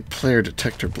is a player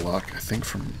detector block, I think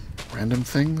from Random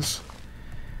Things.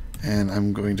 And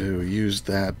I'm going to use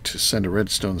that to send a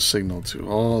redstone signal to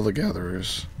all the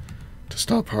gatherers to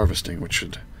stop harvesting, which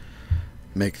should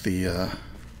make the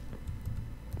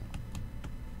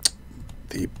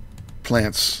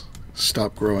plants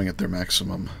stop growing at their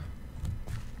maximum.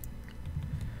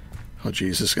 Oh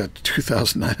geez, this got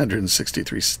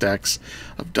 2,963 stacks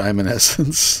of diamond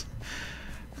essence.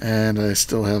 And I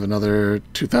still have another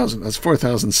 2,000, that's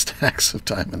 4,000 stacks of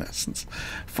diamond essence.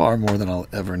 Far more than I'll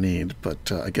ever need,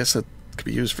 but I guess that could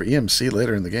be used for EMC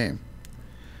later in the game.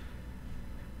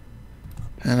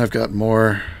 And I've got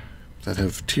more that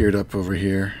have tiered up over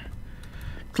here,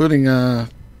 including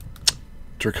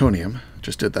Draconium.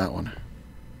 Just did that one.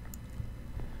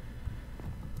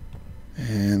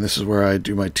 And this is where I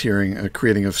do my tiering,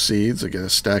 creating of seeds. I get a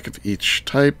stack of each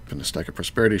type, and a stack of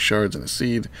prosperity shards and a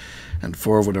seed, and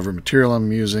 4 of whatever material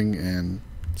I'm using, and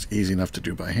it's easy enough to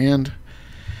do by hand.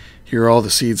 Here are all the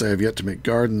seeds I have yet to make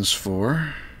gardens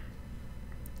for.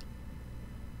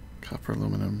 Copper,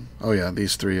 aluminum. Oh yeah,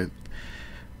 these 3.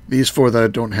 These 4 that I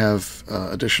don't have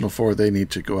additional for, they need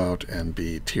to go out and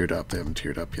be tiered up. They haven't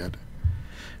tiered up yet.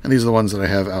 And these are the ones that I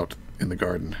have out in the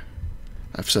garden.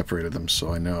 I've separated them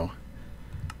so I know.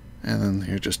 And then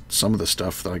here's just some of the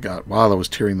stuff that I got while I was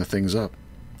tearing the things up.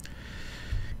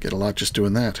 Get a lot just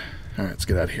doing that. Alright, let's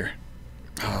get out of here.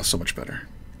 Ah, so much better.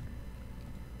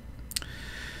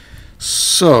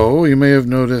 So, you may have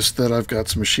noticed that I've got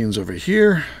some machines over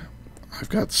here. I've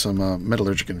got some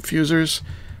metallurgic infusers.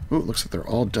 Ooh, it looks like they're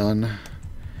all done.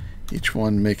 Each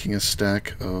one making a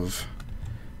stack of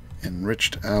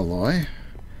enriched alloy.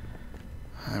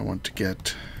 I want to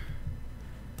get...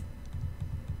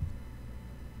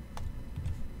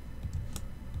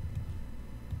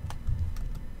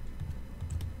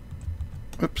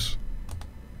 Oops.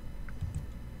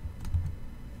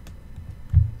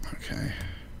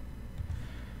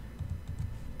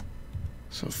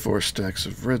 So 4 stacks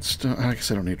of redstone. I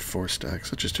guess I don't need 4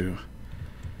 stacks. Let's just do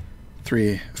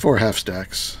 4 half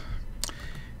stacks.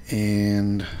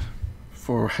 And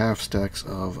 4 half stacks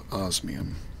of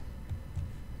osmium.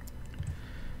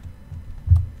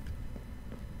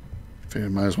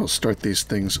 Figured I might as well start these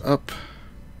things up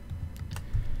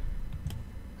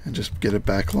and just get a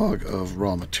backlog of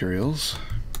raw materials.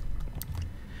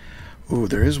 Ooh,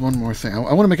 there is one more thing.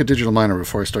 I want to make a digital miner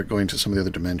before I start going to some of the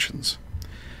other dimensions.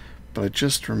 But I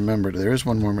just remembered there is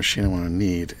one more machine I want to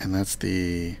need, and that's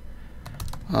the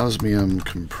osmium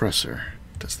compressor.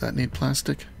 Does that need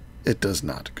plastic? It does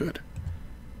not. Good.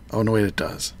 Oh, no, wait, it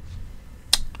does.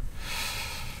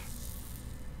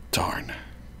 Darn.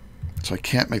 So I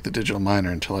can't make the digital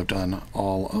miner until I've done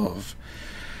all of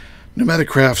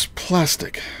Pneumaticraft's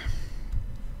plastic.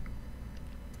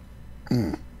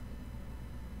 I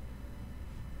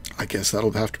guess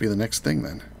that'll have to be the next thing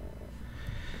then.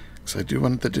 Because I do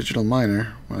want the digital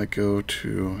miner when I go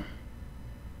to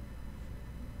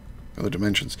other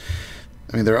dimensions.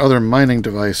 I mean, there are other mining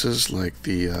devices like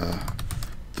the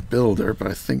builder, but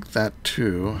I think that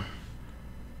too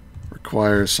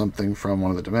requires something from one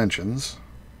of the dimensions.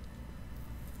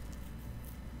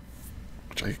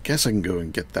 Which I guess I can go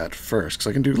and get that first, because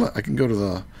I can go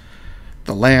to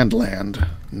the land,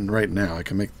 and right now I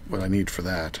can make what I need for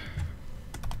that.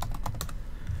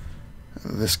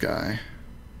 This guy.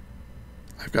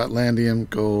 I've got landium,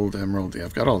 gold, emerald. Yeah,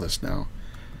 I've got all this now.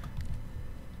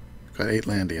 I've got 8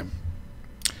 landium.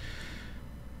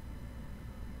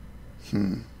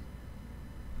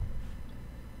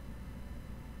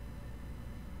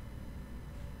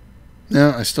 No,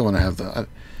 I still want to have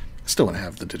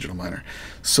the digital miner.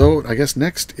 So I guess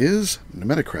next is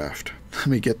Pneumaticraft. Let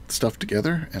me get stuff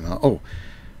together, and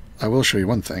I will show you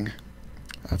one thing.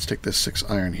 Let's take this 6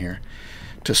 iron here.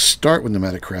 To start with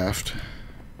Pneumaticraft,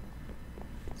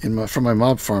 from my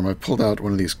mob farm, I pulled out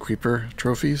one of these creeper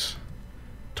trophies,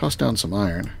 tossed down some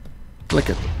iron, click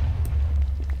it,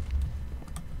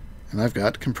 and I've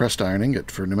got compressed iron ingot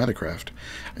for Pneumaticraft.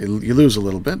 You lose a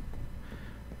little bit,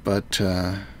 but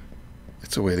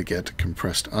it's a way to get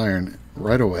compressed iron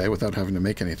right away without having to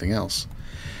make anything else.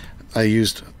 I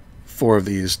used 4 of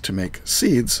these to make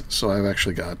seeds, so I've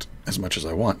actually got as much as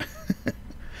I want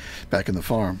back in the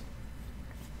farm.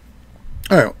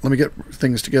 Alright, let me get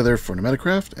things together for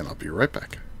Pneumaticraft, and I'll be right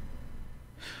back.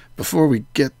 Before we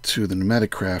get to the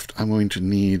Pneumaticraft, I'm going to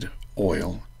need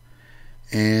oil.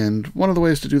 And one of the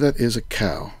ways to do that is a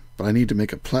cow. But I need to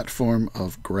make a platform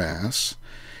of grass.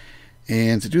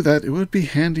 And to do that, it would be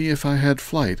handy if I had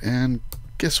flight. And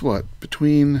guess what?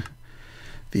 Between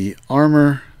the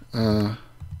armor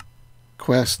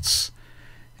quests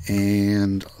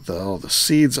and all the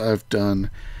seeds I've done,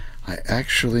 I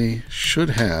actually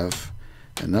should have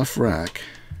enough rack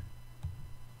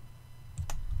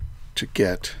to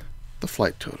get the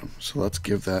flight totem. So let's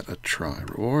give that a try.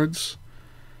 Rewards,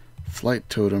 flight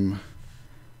totem,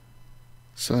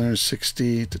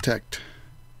 760, detect,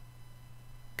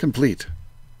 complete.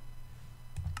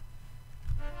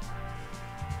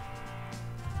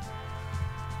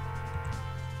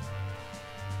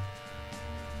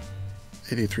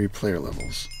 '83 player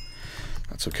levels.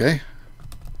 That's okay.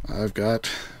 I've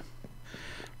got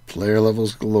player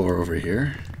levels galore over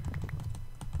here.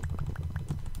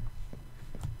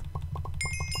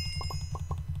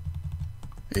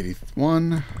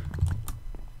 '81,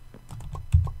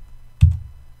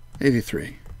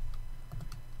 '83.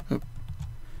 Oh.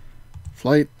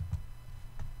 Flight.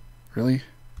 Really?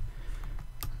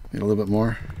 Need a little bit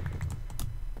more.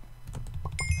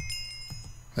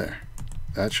 There.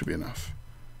 That should be enough.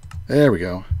 There we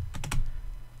go.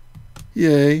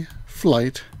 Yay,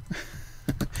 flight.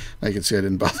 Now you can see I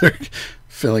didn't bother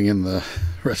filling in the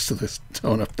rest of this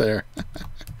tone up there.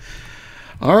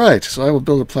 Alright, so I will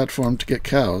build a platform to get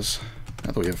cows.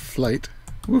 Now that we have flight.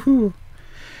 Woohoo!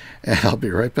 And I'll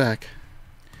be right back.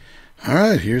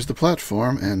 Alright, here's the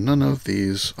platform, and none of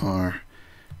these are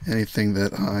anything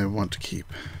that I want to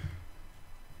keep.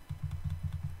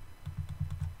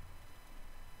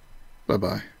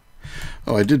 Bye-bye.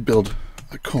 Oh, I did build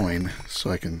a coin, so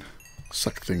I can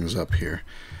suck things up here.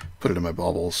 Put it in my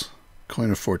baubles.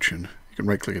 Coin of fortune. You can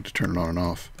right-click it to turn it on and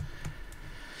off.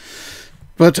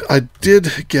 But I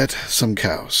did get some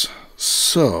cows.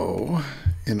 So,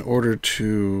 in order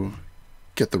to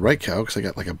get the right cow, because I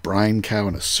got like a brine cow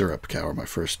and a syrup cow are my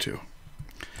first 2,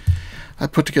 I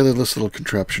put together this little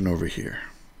contraption over here.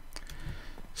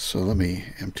 So let me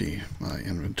empty my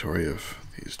inventory of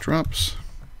these drops.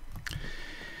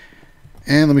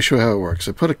 And let me show you how it works.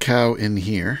 I put a cow in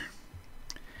here,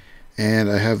 and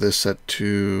I have this set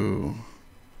to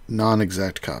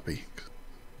non-exact copy.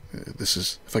 This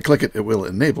is, if I click it, it will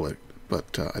enable it,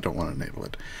 but I don't want to enable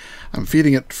it. I'm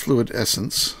feeding it fluid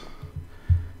essence.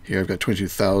 Here I've got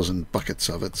 22,000 buckets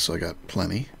of it, so I got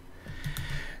plenty.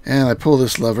 And I pull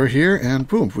this lever here, and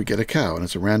boom, we get a cow, and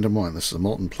it's a random one. This is a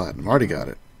molten platinum. Already got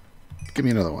it. Give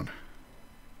me another one.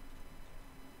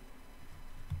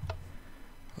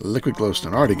 Liquid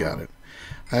glowstone. Already got it.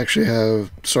 I actually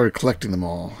have started collecting them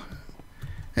all.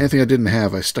 Anything I didn't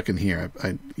have, I stuck in here.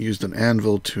 I used an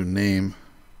anvil to name.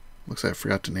 Looks like I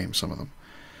forgot to name some of them.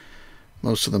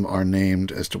 Most of them are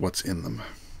named as to what's in them.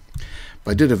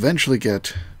 But I did eventually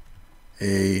get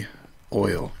a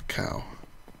oil cow.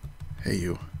 Hey,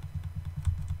 you.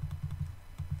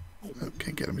 Oh,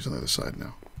 can't get him. He's on the other side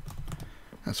now.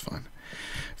 That's fine.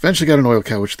 Eventually got an oil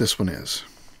cow, which this one is.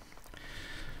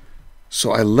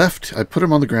 So I put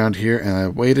him on the ground here, and I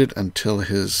waited until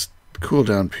his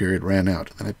cooldown period ran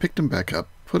out. Then I picked him back up,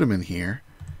 put him in here.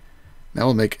 Now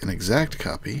we'll make an exact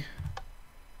copy.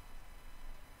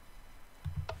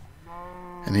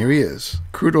 And here he is.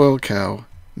 Crude oil cow,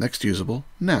 next usable,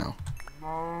 now.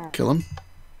 Kill him.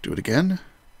 Do it again.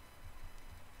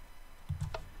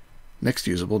 Next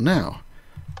usable, now.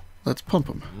 Let's pump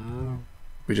him.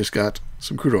 We just got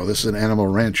some crude oil. This is an animal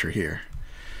rancher here.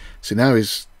 See, now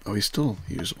he's still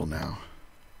usable now.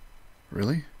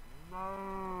 Really?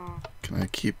 Can I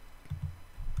keep...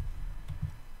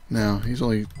 No, he's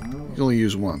only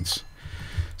used once.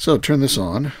 So turn this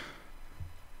on.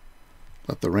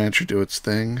 Let the rancher do its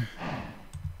thing.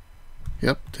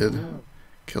 Yep, did.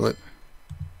 Kill it.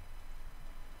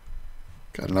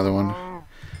 Got another one.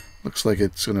 Looks like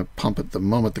it's going to pump it the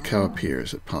moment the cow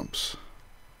appears. It pumps.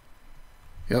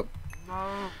 Yep.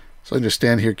 So I can just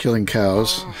stand here killing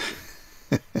cows.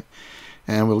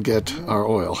 And we'll get our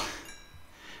oil.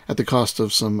 At the cost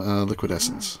of some liquid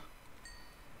essence.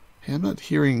 Hey, I'm not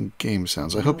hearing game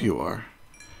sounds. I hope you are.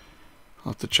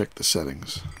 I'll have to check the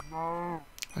settings.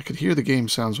 I could hear the game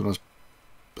sounds when I was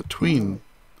between.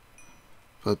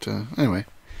 But anyway.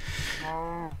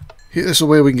 Here's a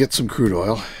way we can get some crude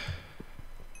oil.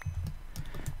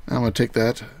 Now I'm going to take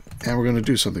that and we're going to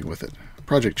do something with it.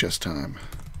 Project chest time.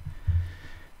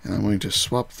 And I'm going to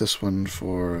swap this one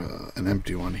for an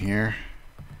empty one here.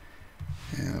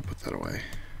 And I'll put that away.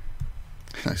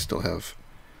 I still have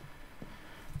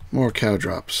more cow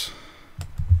drops.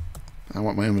 I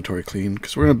want my inventory clean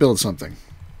because we're going to build something.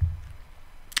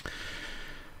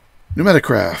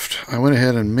 Pneumaticraft. I went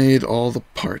ahead and made all the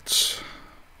parts.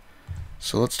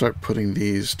 So let's start putting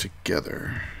these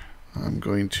together. I'm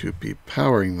going to be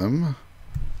powering them.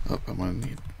 Oh, I'm going to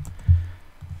need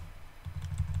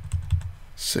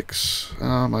 6.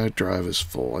 My drive is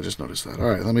full. I just noticed that.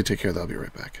 Alright, let me take care of that. I'll be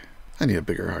right back. I need a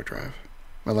bigger hard drive.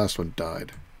 My last one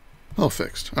died. All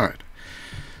fixed. Alright.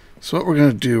 So what we're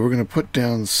going to do, we're going to put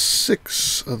down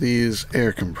 6 of these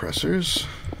air compressors.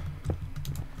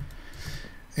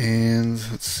 And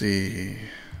let's see.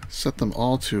 Set them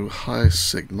all to high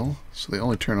signal. So they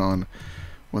only turn on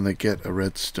when they get a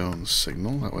redstone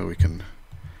signal. That way we can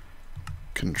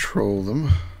control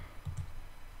them.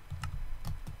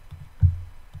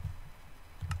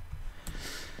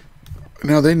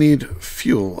 Now they need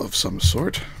fuel of some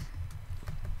sort.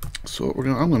 So what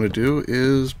I'm going to do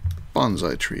is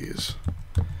bonsai trees.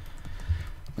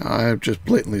 Now I just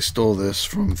blatantly stole this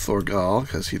from Thorgal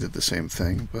because he did the same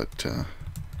thing, but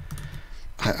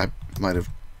I might have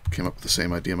came up with the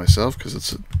same idea myself because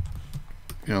it's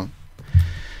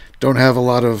don't have a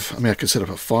lot of, I could set up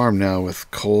a farm now with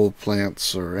coal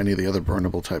plants or any of the other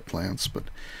burnable type plants, but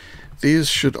these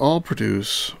should all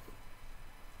produce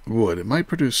wood. It might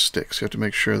produce sticks. You have to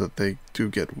make sure that they do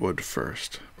get wood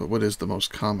first. But wood is the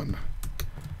most common.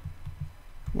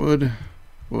 Wood,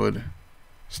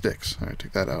 sticks. Alright,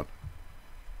 take that out.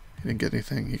 He didn't get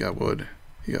anything. He got wood.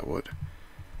 He got wood.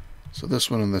 So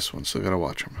this one and this one, still gotta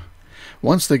watch them.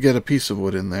 Once they get a piece of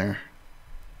wood in there,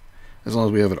 as long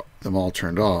as we have them all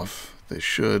turned off, they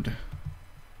should...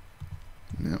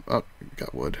 Yep, oh,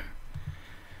 got wood.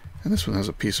 And this one has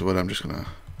a piece of wood. I'm just gonna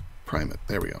prime it.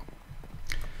 There we go.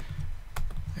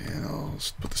 And I'll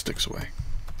put the sticks away.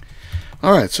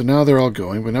 Alright, so now they're all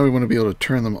going, but now we want to be able to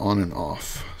turn them on and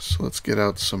off. So let's get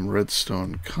out some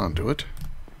redstone conduit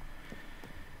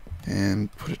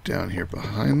and put it down here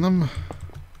behind them.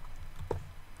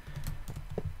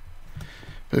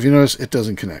 But if you notice, it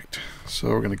doesn't connect. So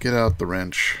we're going to get out the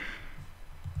wrench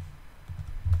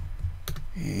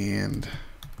and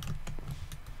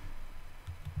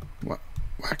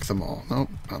whack them all. Nope,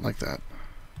 not like that.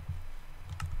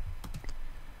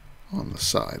 On the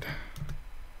side.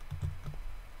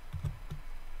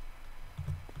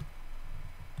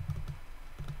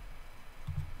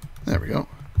 There we go.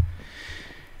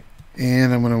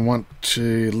 And I'm going to want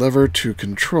a lever to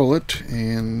control it,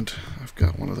 and I've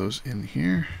got one of those in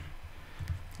here.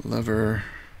 Lever.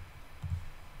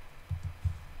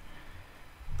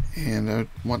 And I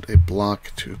want a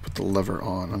block to put the lever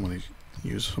on. I'm going to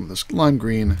use some of this lime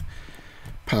green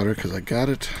powder because I got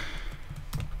it.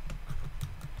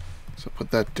 So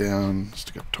put that down,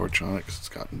 stick a torch on it because it's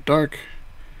gotten dark.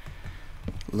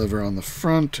 Lever on the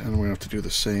front, and we're going to have to do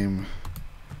the same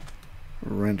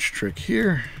wrench trick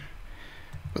here.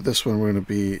 But this one we're going to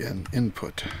be an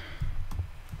input.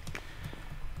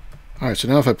 Alright, so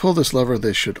now if I pull this lever,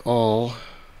 they should all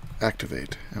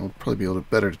activate. And we'll probably be able to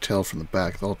better to tell from the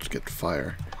back. They'll just get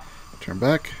fire. Turn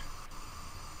back.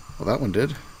 Well, that one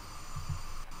did.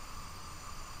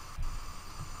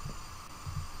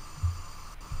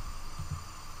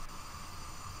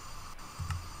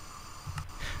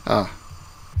 Ah,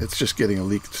 it's just getting a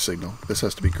leaked signal. This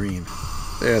has to be green.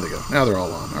 There they go. Now they're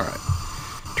all on. Alright.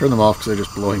 Turn them off because they're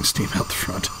just blowing steam out the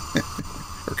front.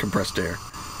 Or compressed air.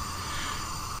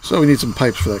 So we need some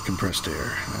pipes for that compressed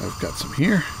air. I've got some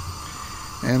here.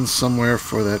 And somewhere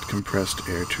for that compressed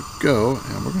air to go.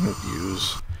 And we're going to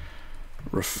use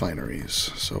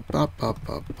refineries. So bop, bop,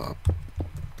 bop, bop.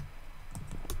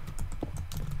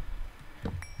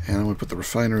 And I'm going to put the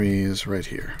refineries right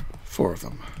here. 4 of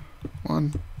them.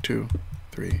 1, 2,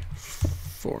 3,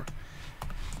 4.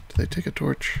 Do they take a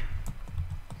torch?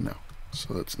 No.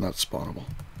 So that's not spawnable.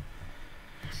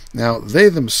 Now, they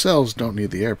themselves don't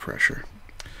need the air pressure.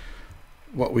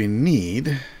 What we need,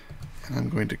 and I'm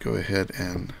going to go ahead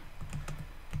and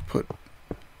put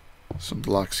some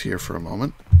blocks here for a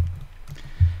moment.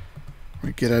 We're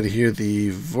going to get out of here the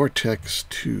vortex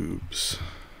tubes.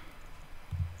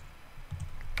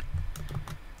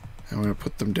 And we're going to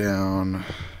put them down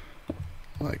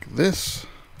like this.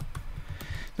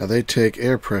 Now they take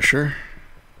air pressure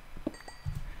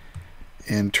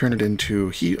and turn it into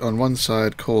heat on one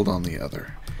side, cold on the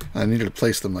other. I needed to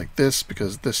place them like this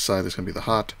because this side is going to be the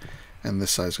hot and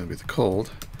this side is going to be the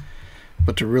cold.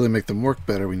 But to really make them work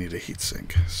better, we need a heat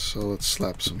sink. So let's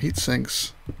slap some heat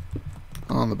sinks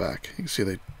on the back. You can see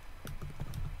they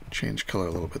change color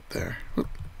a little bit there. Whoop.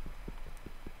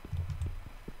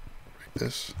 Like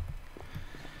this.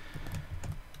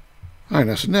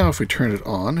 Alright, so now if we turn it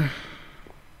on,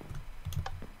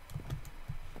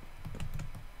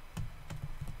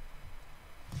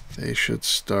 they should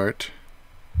start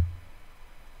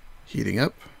heating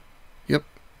up. Yep.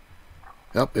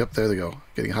 Yep, there they go.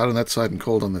 Getting hot on that side and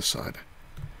cold on this side.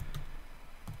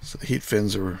 So the heat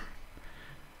fins are,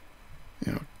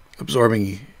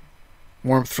 absorbing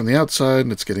warmth from the outside,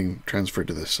 and it's getting transferred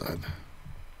to this side.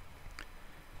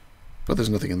 But there's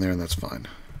nothing in there, and that's fine.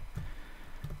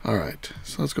 Alright,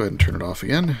 so let's go ahead and turn it off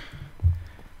again.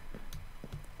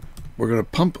 We're going to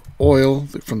pump oil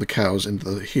from the cows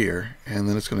into here, and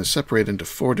then it's going to separate into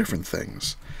 4 different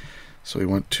things. So we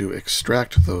want to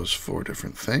extract those 4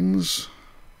 different things.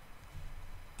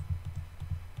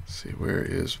 Let's see, where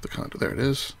is the conduit? There it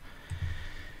is.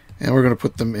 And we're going to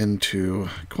put them into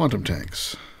quantum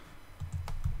tanks.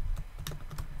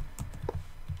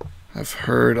 I've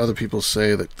heard other people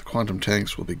say that the quantum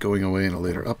tanks will be going away in a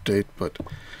later update, but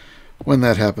when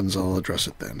that happens, I'll address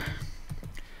it then.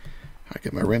 I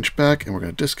get my wrench back, and we're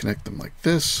going to disconnect them like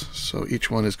this, so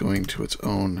each one is going to its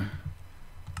own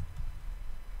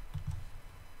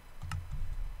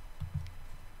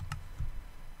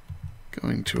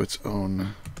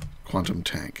quantum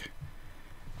tank.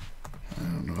 I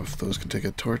don't know if those can take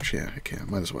a torch. Yeah, it can.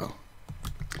 Might as well.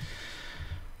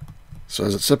 So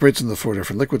as it separates into the 4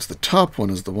 different liquids, the top one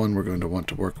is the one we're going to want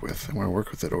to work with. And we're going to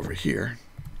work with it over here.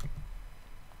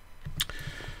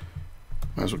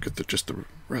 Might as well get just the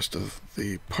rest of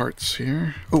the parts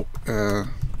here. Oh,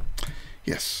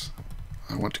 yes.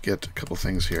 I want to get a couple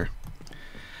things here.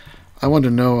 I want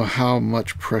to know how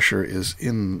much pressure is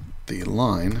in the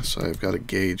line, so I've got a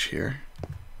gauge here.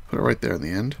 Put it right there in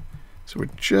the end. So we're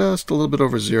just a little bit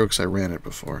over 0 because I ran it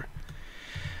before.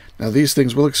 Now these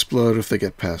things will explode if they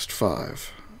get past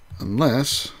 5,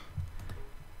 unless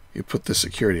you put the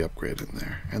security upgrade in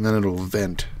there, and then it'll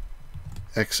vent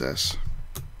excess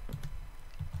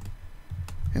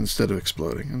instead of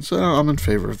exploding. And so I'm in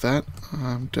favor of that.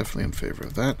 I'm definitely in favor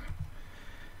of that.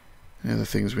 Any other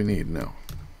things we need? No.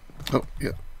 Oh,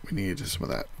 yeah, we need some of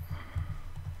that.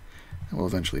 And we'll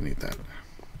eventually need that.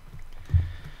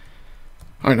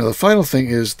 Alright, now the final thing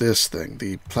is this thing,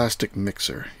 the plastic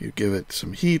mixer. You give it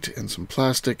some heat and some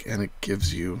plastic, and it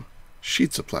gives you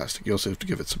sheets of plastic. You also have to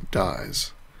give it some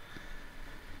dyes.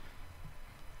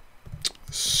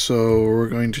 So we're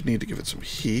going to need to give it some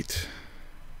heat.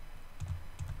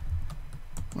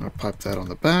 I'm going to pipe that on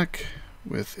the back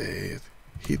with a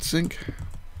heatsink,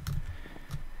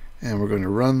 and we're going to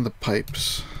run the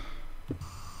pipes.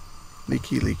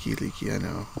 Leaky, leaky, leaky, I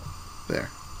know. There.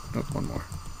 Nope, one more.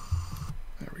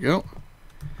 There we go.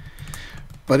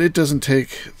 But it doesn't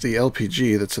take the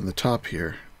LPG that's in the top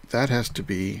here. That has to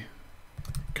be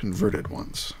converted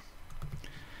once.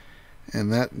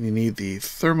 And that you need the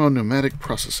thermopneumatic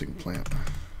processing plant.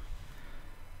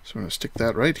 So I'm going to stick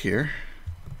that right here.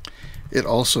 It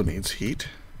also needs heat.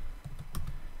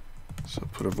 So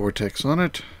put a vortex on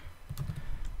it.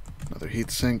 Another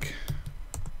heat sink.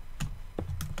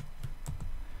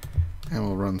 And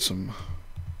we'll run some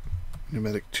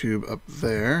pneumatic tube up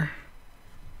there.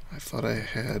 I thought I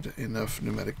had enough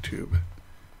pneumatic tube.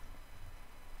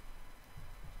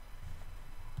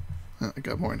 Oh, I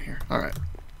got more in here. Alright.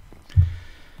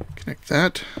 Connect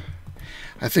that.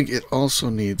 I think it also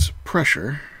needs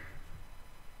pressure.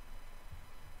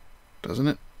 Doesn't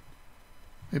it?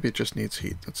 Maybe it just needs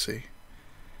heat. Let's see.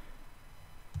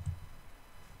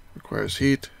 Requires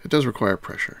heat. It does require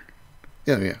pressure.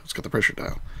 Yeah, it's got the pressure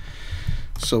dial.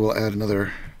 So we'll add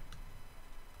another.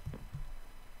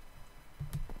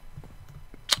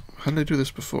 How did I do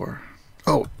this before?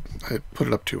 Oh, I put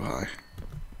it up too high.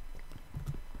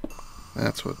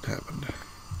 That's what happened.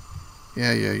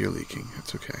 Yeah, you're leaking.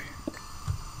 It's okay.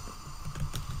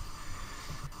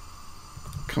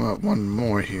 Come out one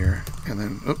more here, and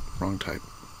then, oh, wrong type.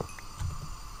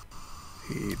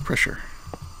 The pressure.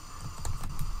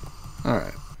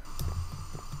 Alright.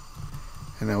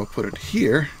 And now we'll put it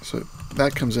here, so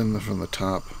that comes in from the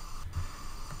top.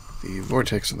 The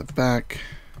vortex in the back.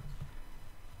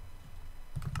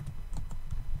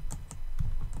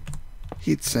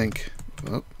 Heat sink.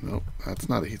 Oh, no, that's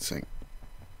not a heat sink.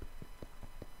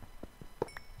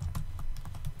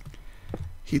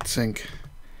 Heat sink.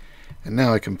 And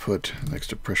now I can put an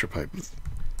extra pressure pipe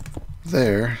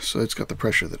there, so it's got the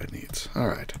pressure that it needs.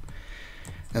 Alright.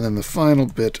 And then the final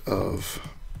bit of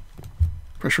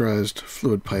pressurized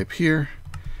fluid pipe here.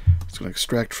 It's going to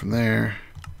extract from there,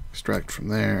 extract from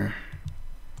there.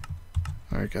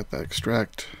 Alright, got that.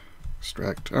 Extract,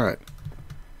 extract. Alright.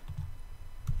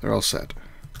 They're all set.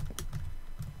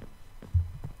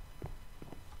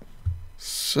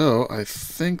 So I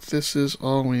think this is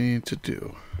all we need to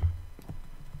do.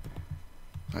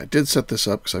 I did set this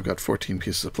up because I've got 14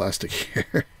 pieces of plastic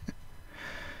here.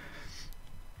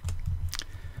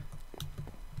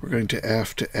 We're going to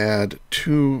have to add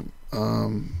two,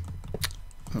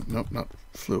 nope, not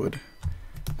fluid.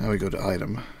 Now we go to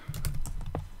item.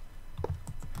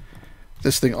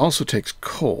 This thing also takes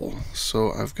coal,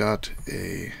 so I've got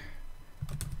a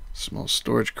small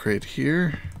storage crate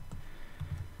here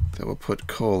that we'll put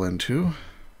coal into.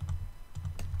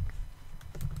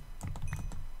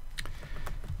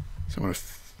 So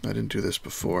I didn't do this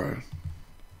before.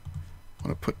 I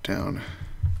want to put down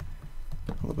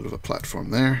a little bit of a platform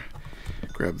there.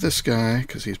 Grab this guy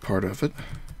because he's part of it.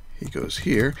 He goes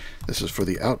here. This is for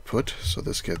the output, so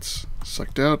this gets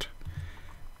sucked out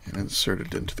and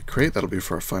inserted into the crate. That'll be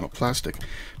for our final plastic.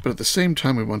 But at the same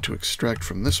time, we want to extract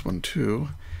from this one too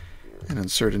and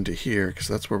insert into here because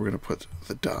that's where we're going to put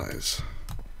the dyes.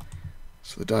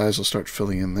 So the dyes will start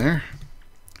filling in there.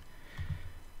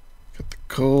 Got the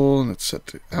coal, and it's set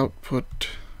to output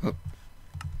up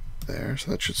there,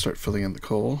 so that should start filling in the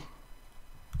coal.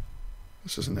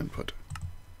 This is an input.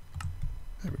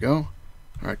 There we go.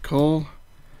 Alright, coal.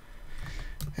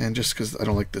 And just because I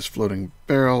don't like this floating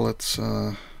barrel, let's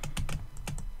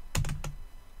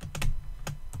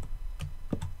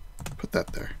put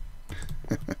that there.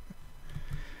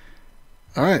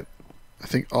 Alright, I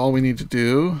think all we need to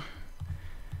do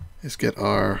is get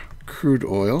our crude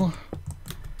oil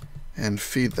and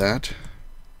feed that.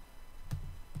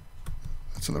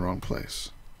 That's in the wrong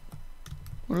place.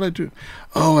 What did I do?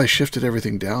 Oh, I shifted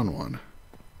everything down one.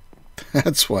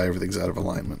 That's why everything's out of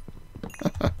alignment.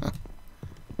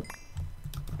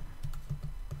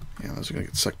 Yeah, those are going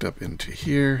to get sucked up into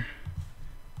here.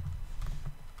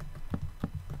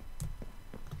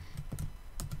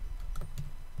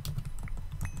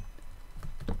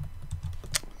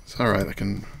 It's alright, I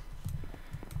can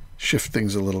shift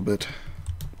things a little bit.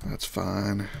 That's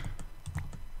fine.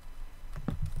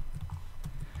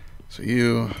 So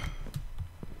you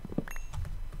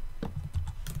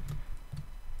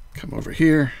come over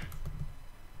here,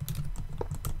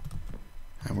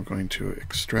 and we're going to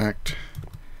extract.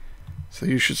 So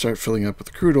you should start filling up with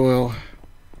the crude oil.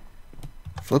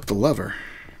 Flip the lever.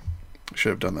 I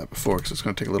should have done that before because it's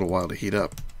going to take a little while to heat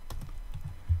up.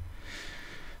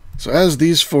 So as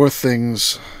these four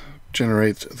things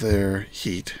generate their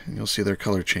heat, and you'll see their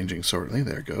color changing shortly.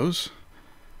 There it goes.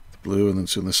 The blue, and then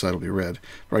soon this side will be red.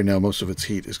 Right now, most of its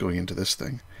heat is going into this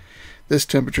thing. This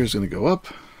temperature is going to go up,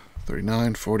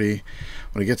 39, 40.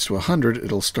 When it gets to 100,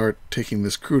 it'll start taking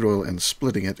this crude oil and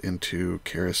splitting it into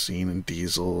kerosene and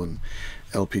diesel and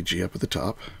LPG up at the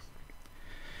top.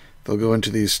 They'll go into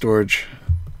these storage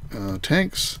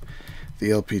tanks. The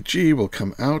LPG will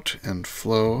come out and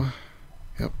flow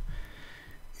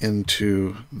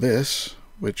into this,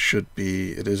 which should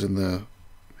be,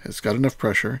 it's got enough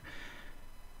pressure.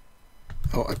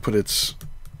 Oh, I put it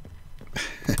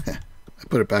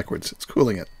backwards. It's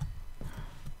cooling it.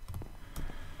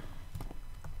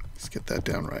 Let's get that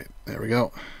down right. There we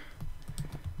go.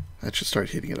 That should start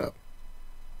heating it up.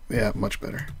 Yeah, much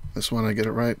better. This one, I get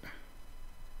it right.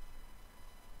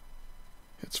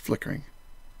 It's flickering.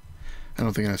 I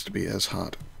don't think it has to be as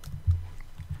hot.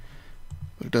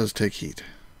 But it does take heat.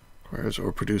 Requires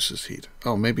or produces heat.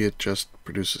 Oh, maybe it just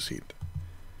produces heat.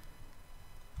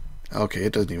 Okay,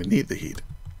 it doesn't even need the heat.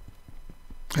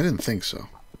 I didn't think so.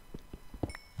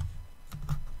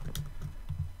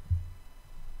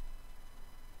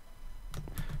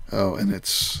 Oh, and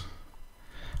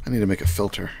I need to make a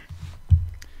filter.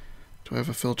 Do I have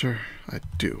a filter? I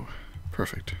do.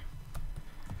 Perfect.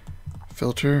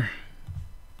 Filter.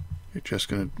 You're just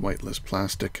going to whitelist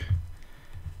plastic.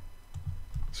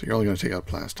 So you're only going to take out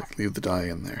plastic. Leave the dye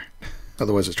in there.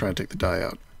 Otherwise it's trying to take the dye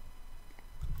out.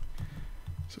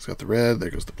 So it's got the red. There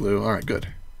goes the blue. Alright, good.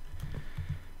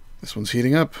 This one's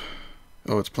heating up.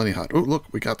 Oh, it's plenty hot. Oh, look,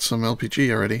 we got some LPG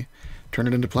already. Turn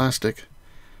it into plastic.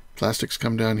 Plastics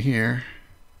come down here.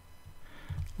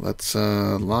 Let's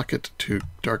lock it to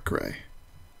dark gray.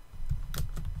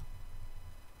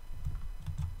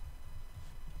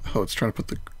 Oh, it's trying to put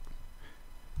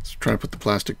the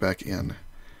plastic back in.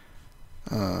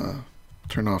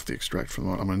 Turn off the extract for the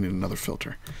moment. I'm going to need another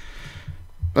filter.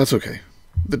 That's okay.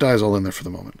 The dye's all in there for the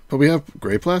moment. But we have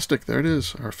gray plastic. There it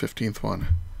is, our 15th one.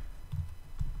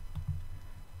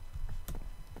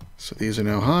 So these are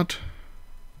now hot.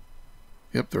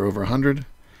 Yep, they're over 100.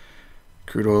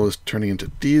 Crude oil is turning into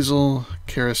diesel,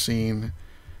 kerosene,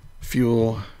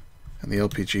 fuel, and the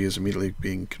LPG is immediately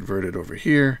being converted over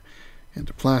here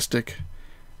into plastic,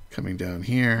 coming down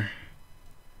here.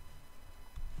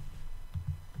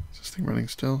 Is this thing running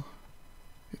still?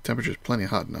 The temperature's plenty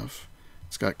hot enough.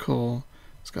 It's got coal,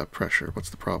 it's got pressure. What's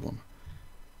the problem?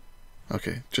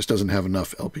 Okay, just doesn't have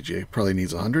enough LPG. Probably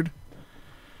needs 100.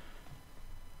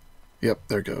 Yep,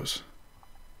 there it goes.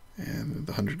 And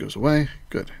the 100 goes away.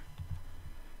 Good.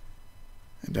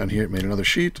 And down here it made another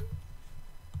sheet.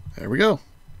 There we go.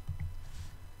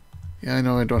 Yeah, I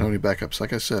know I don't have any backups.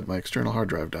 Like I said, my external hard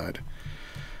drive died.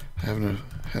 I haven't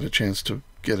had a chance to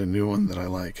get a new one that I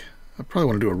like. I probably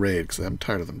want to do a raid because I'm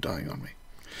tired of them dying on me.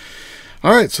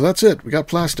 Alright, so that's it. We got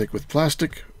plastic. With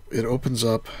plastic, it opens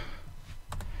up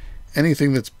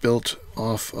anything that's built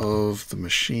off of the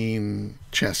machine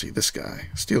chassis. This guy,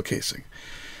 steel casing.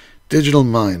 Digital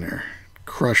miner,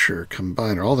 crusher,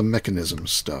 combiner, all the mechanism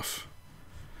stuff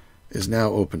is now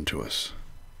open to us.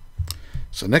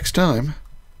 So next time,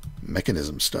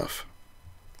 mechanism stuff.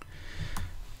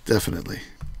 Definitely.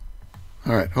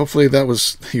 Alright, hopefully that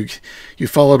was, you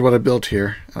followed what I built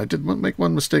here. I did make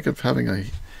one mistake of having a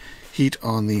heat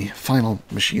on the final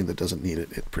machine that doesn't need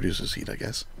it. It produces heat, I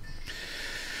guess.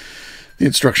 The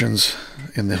instructions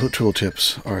in the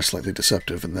tooltips are slightly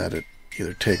deceptive in that it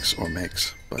either takes or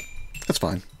makes, but that's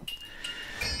fine.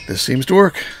 This seems to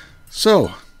work.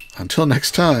 So, until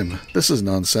next time, this is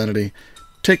Nonsanity.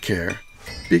 Take care,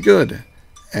 be good,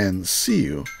 and see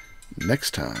you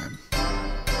next time.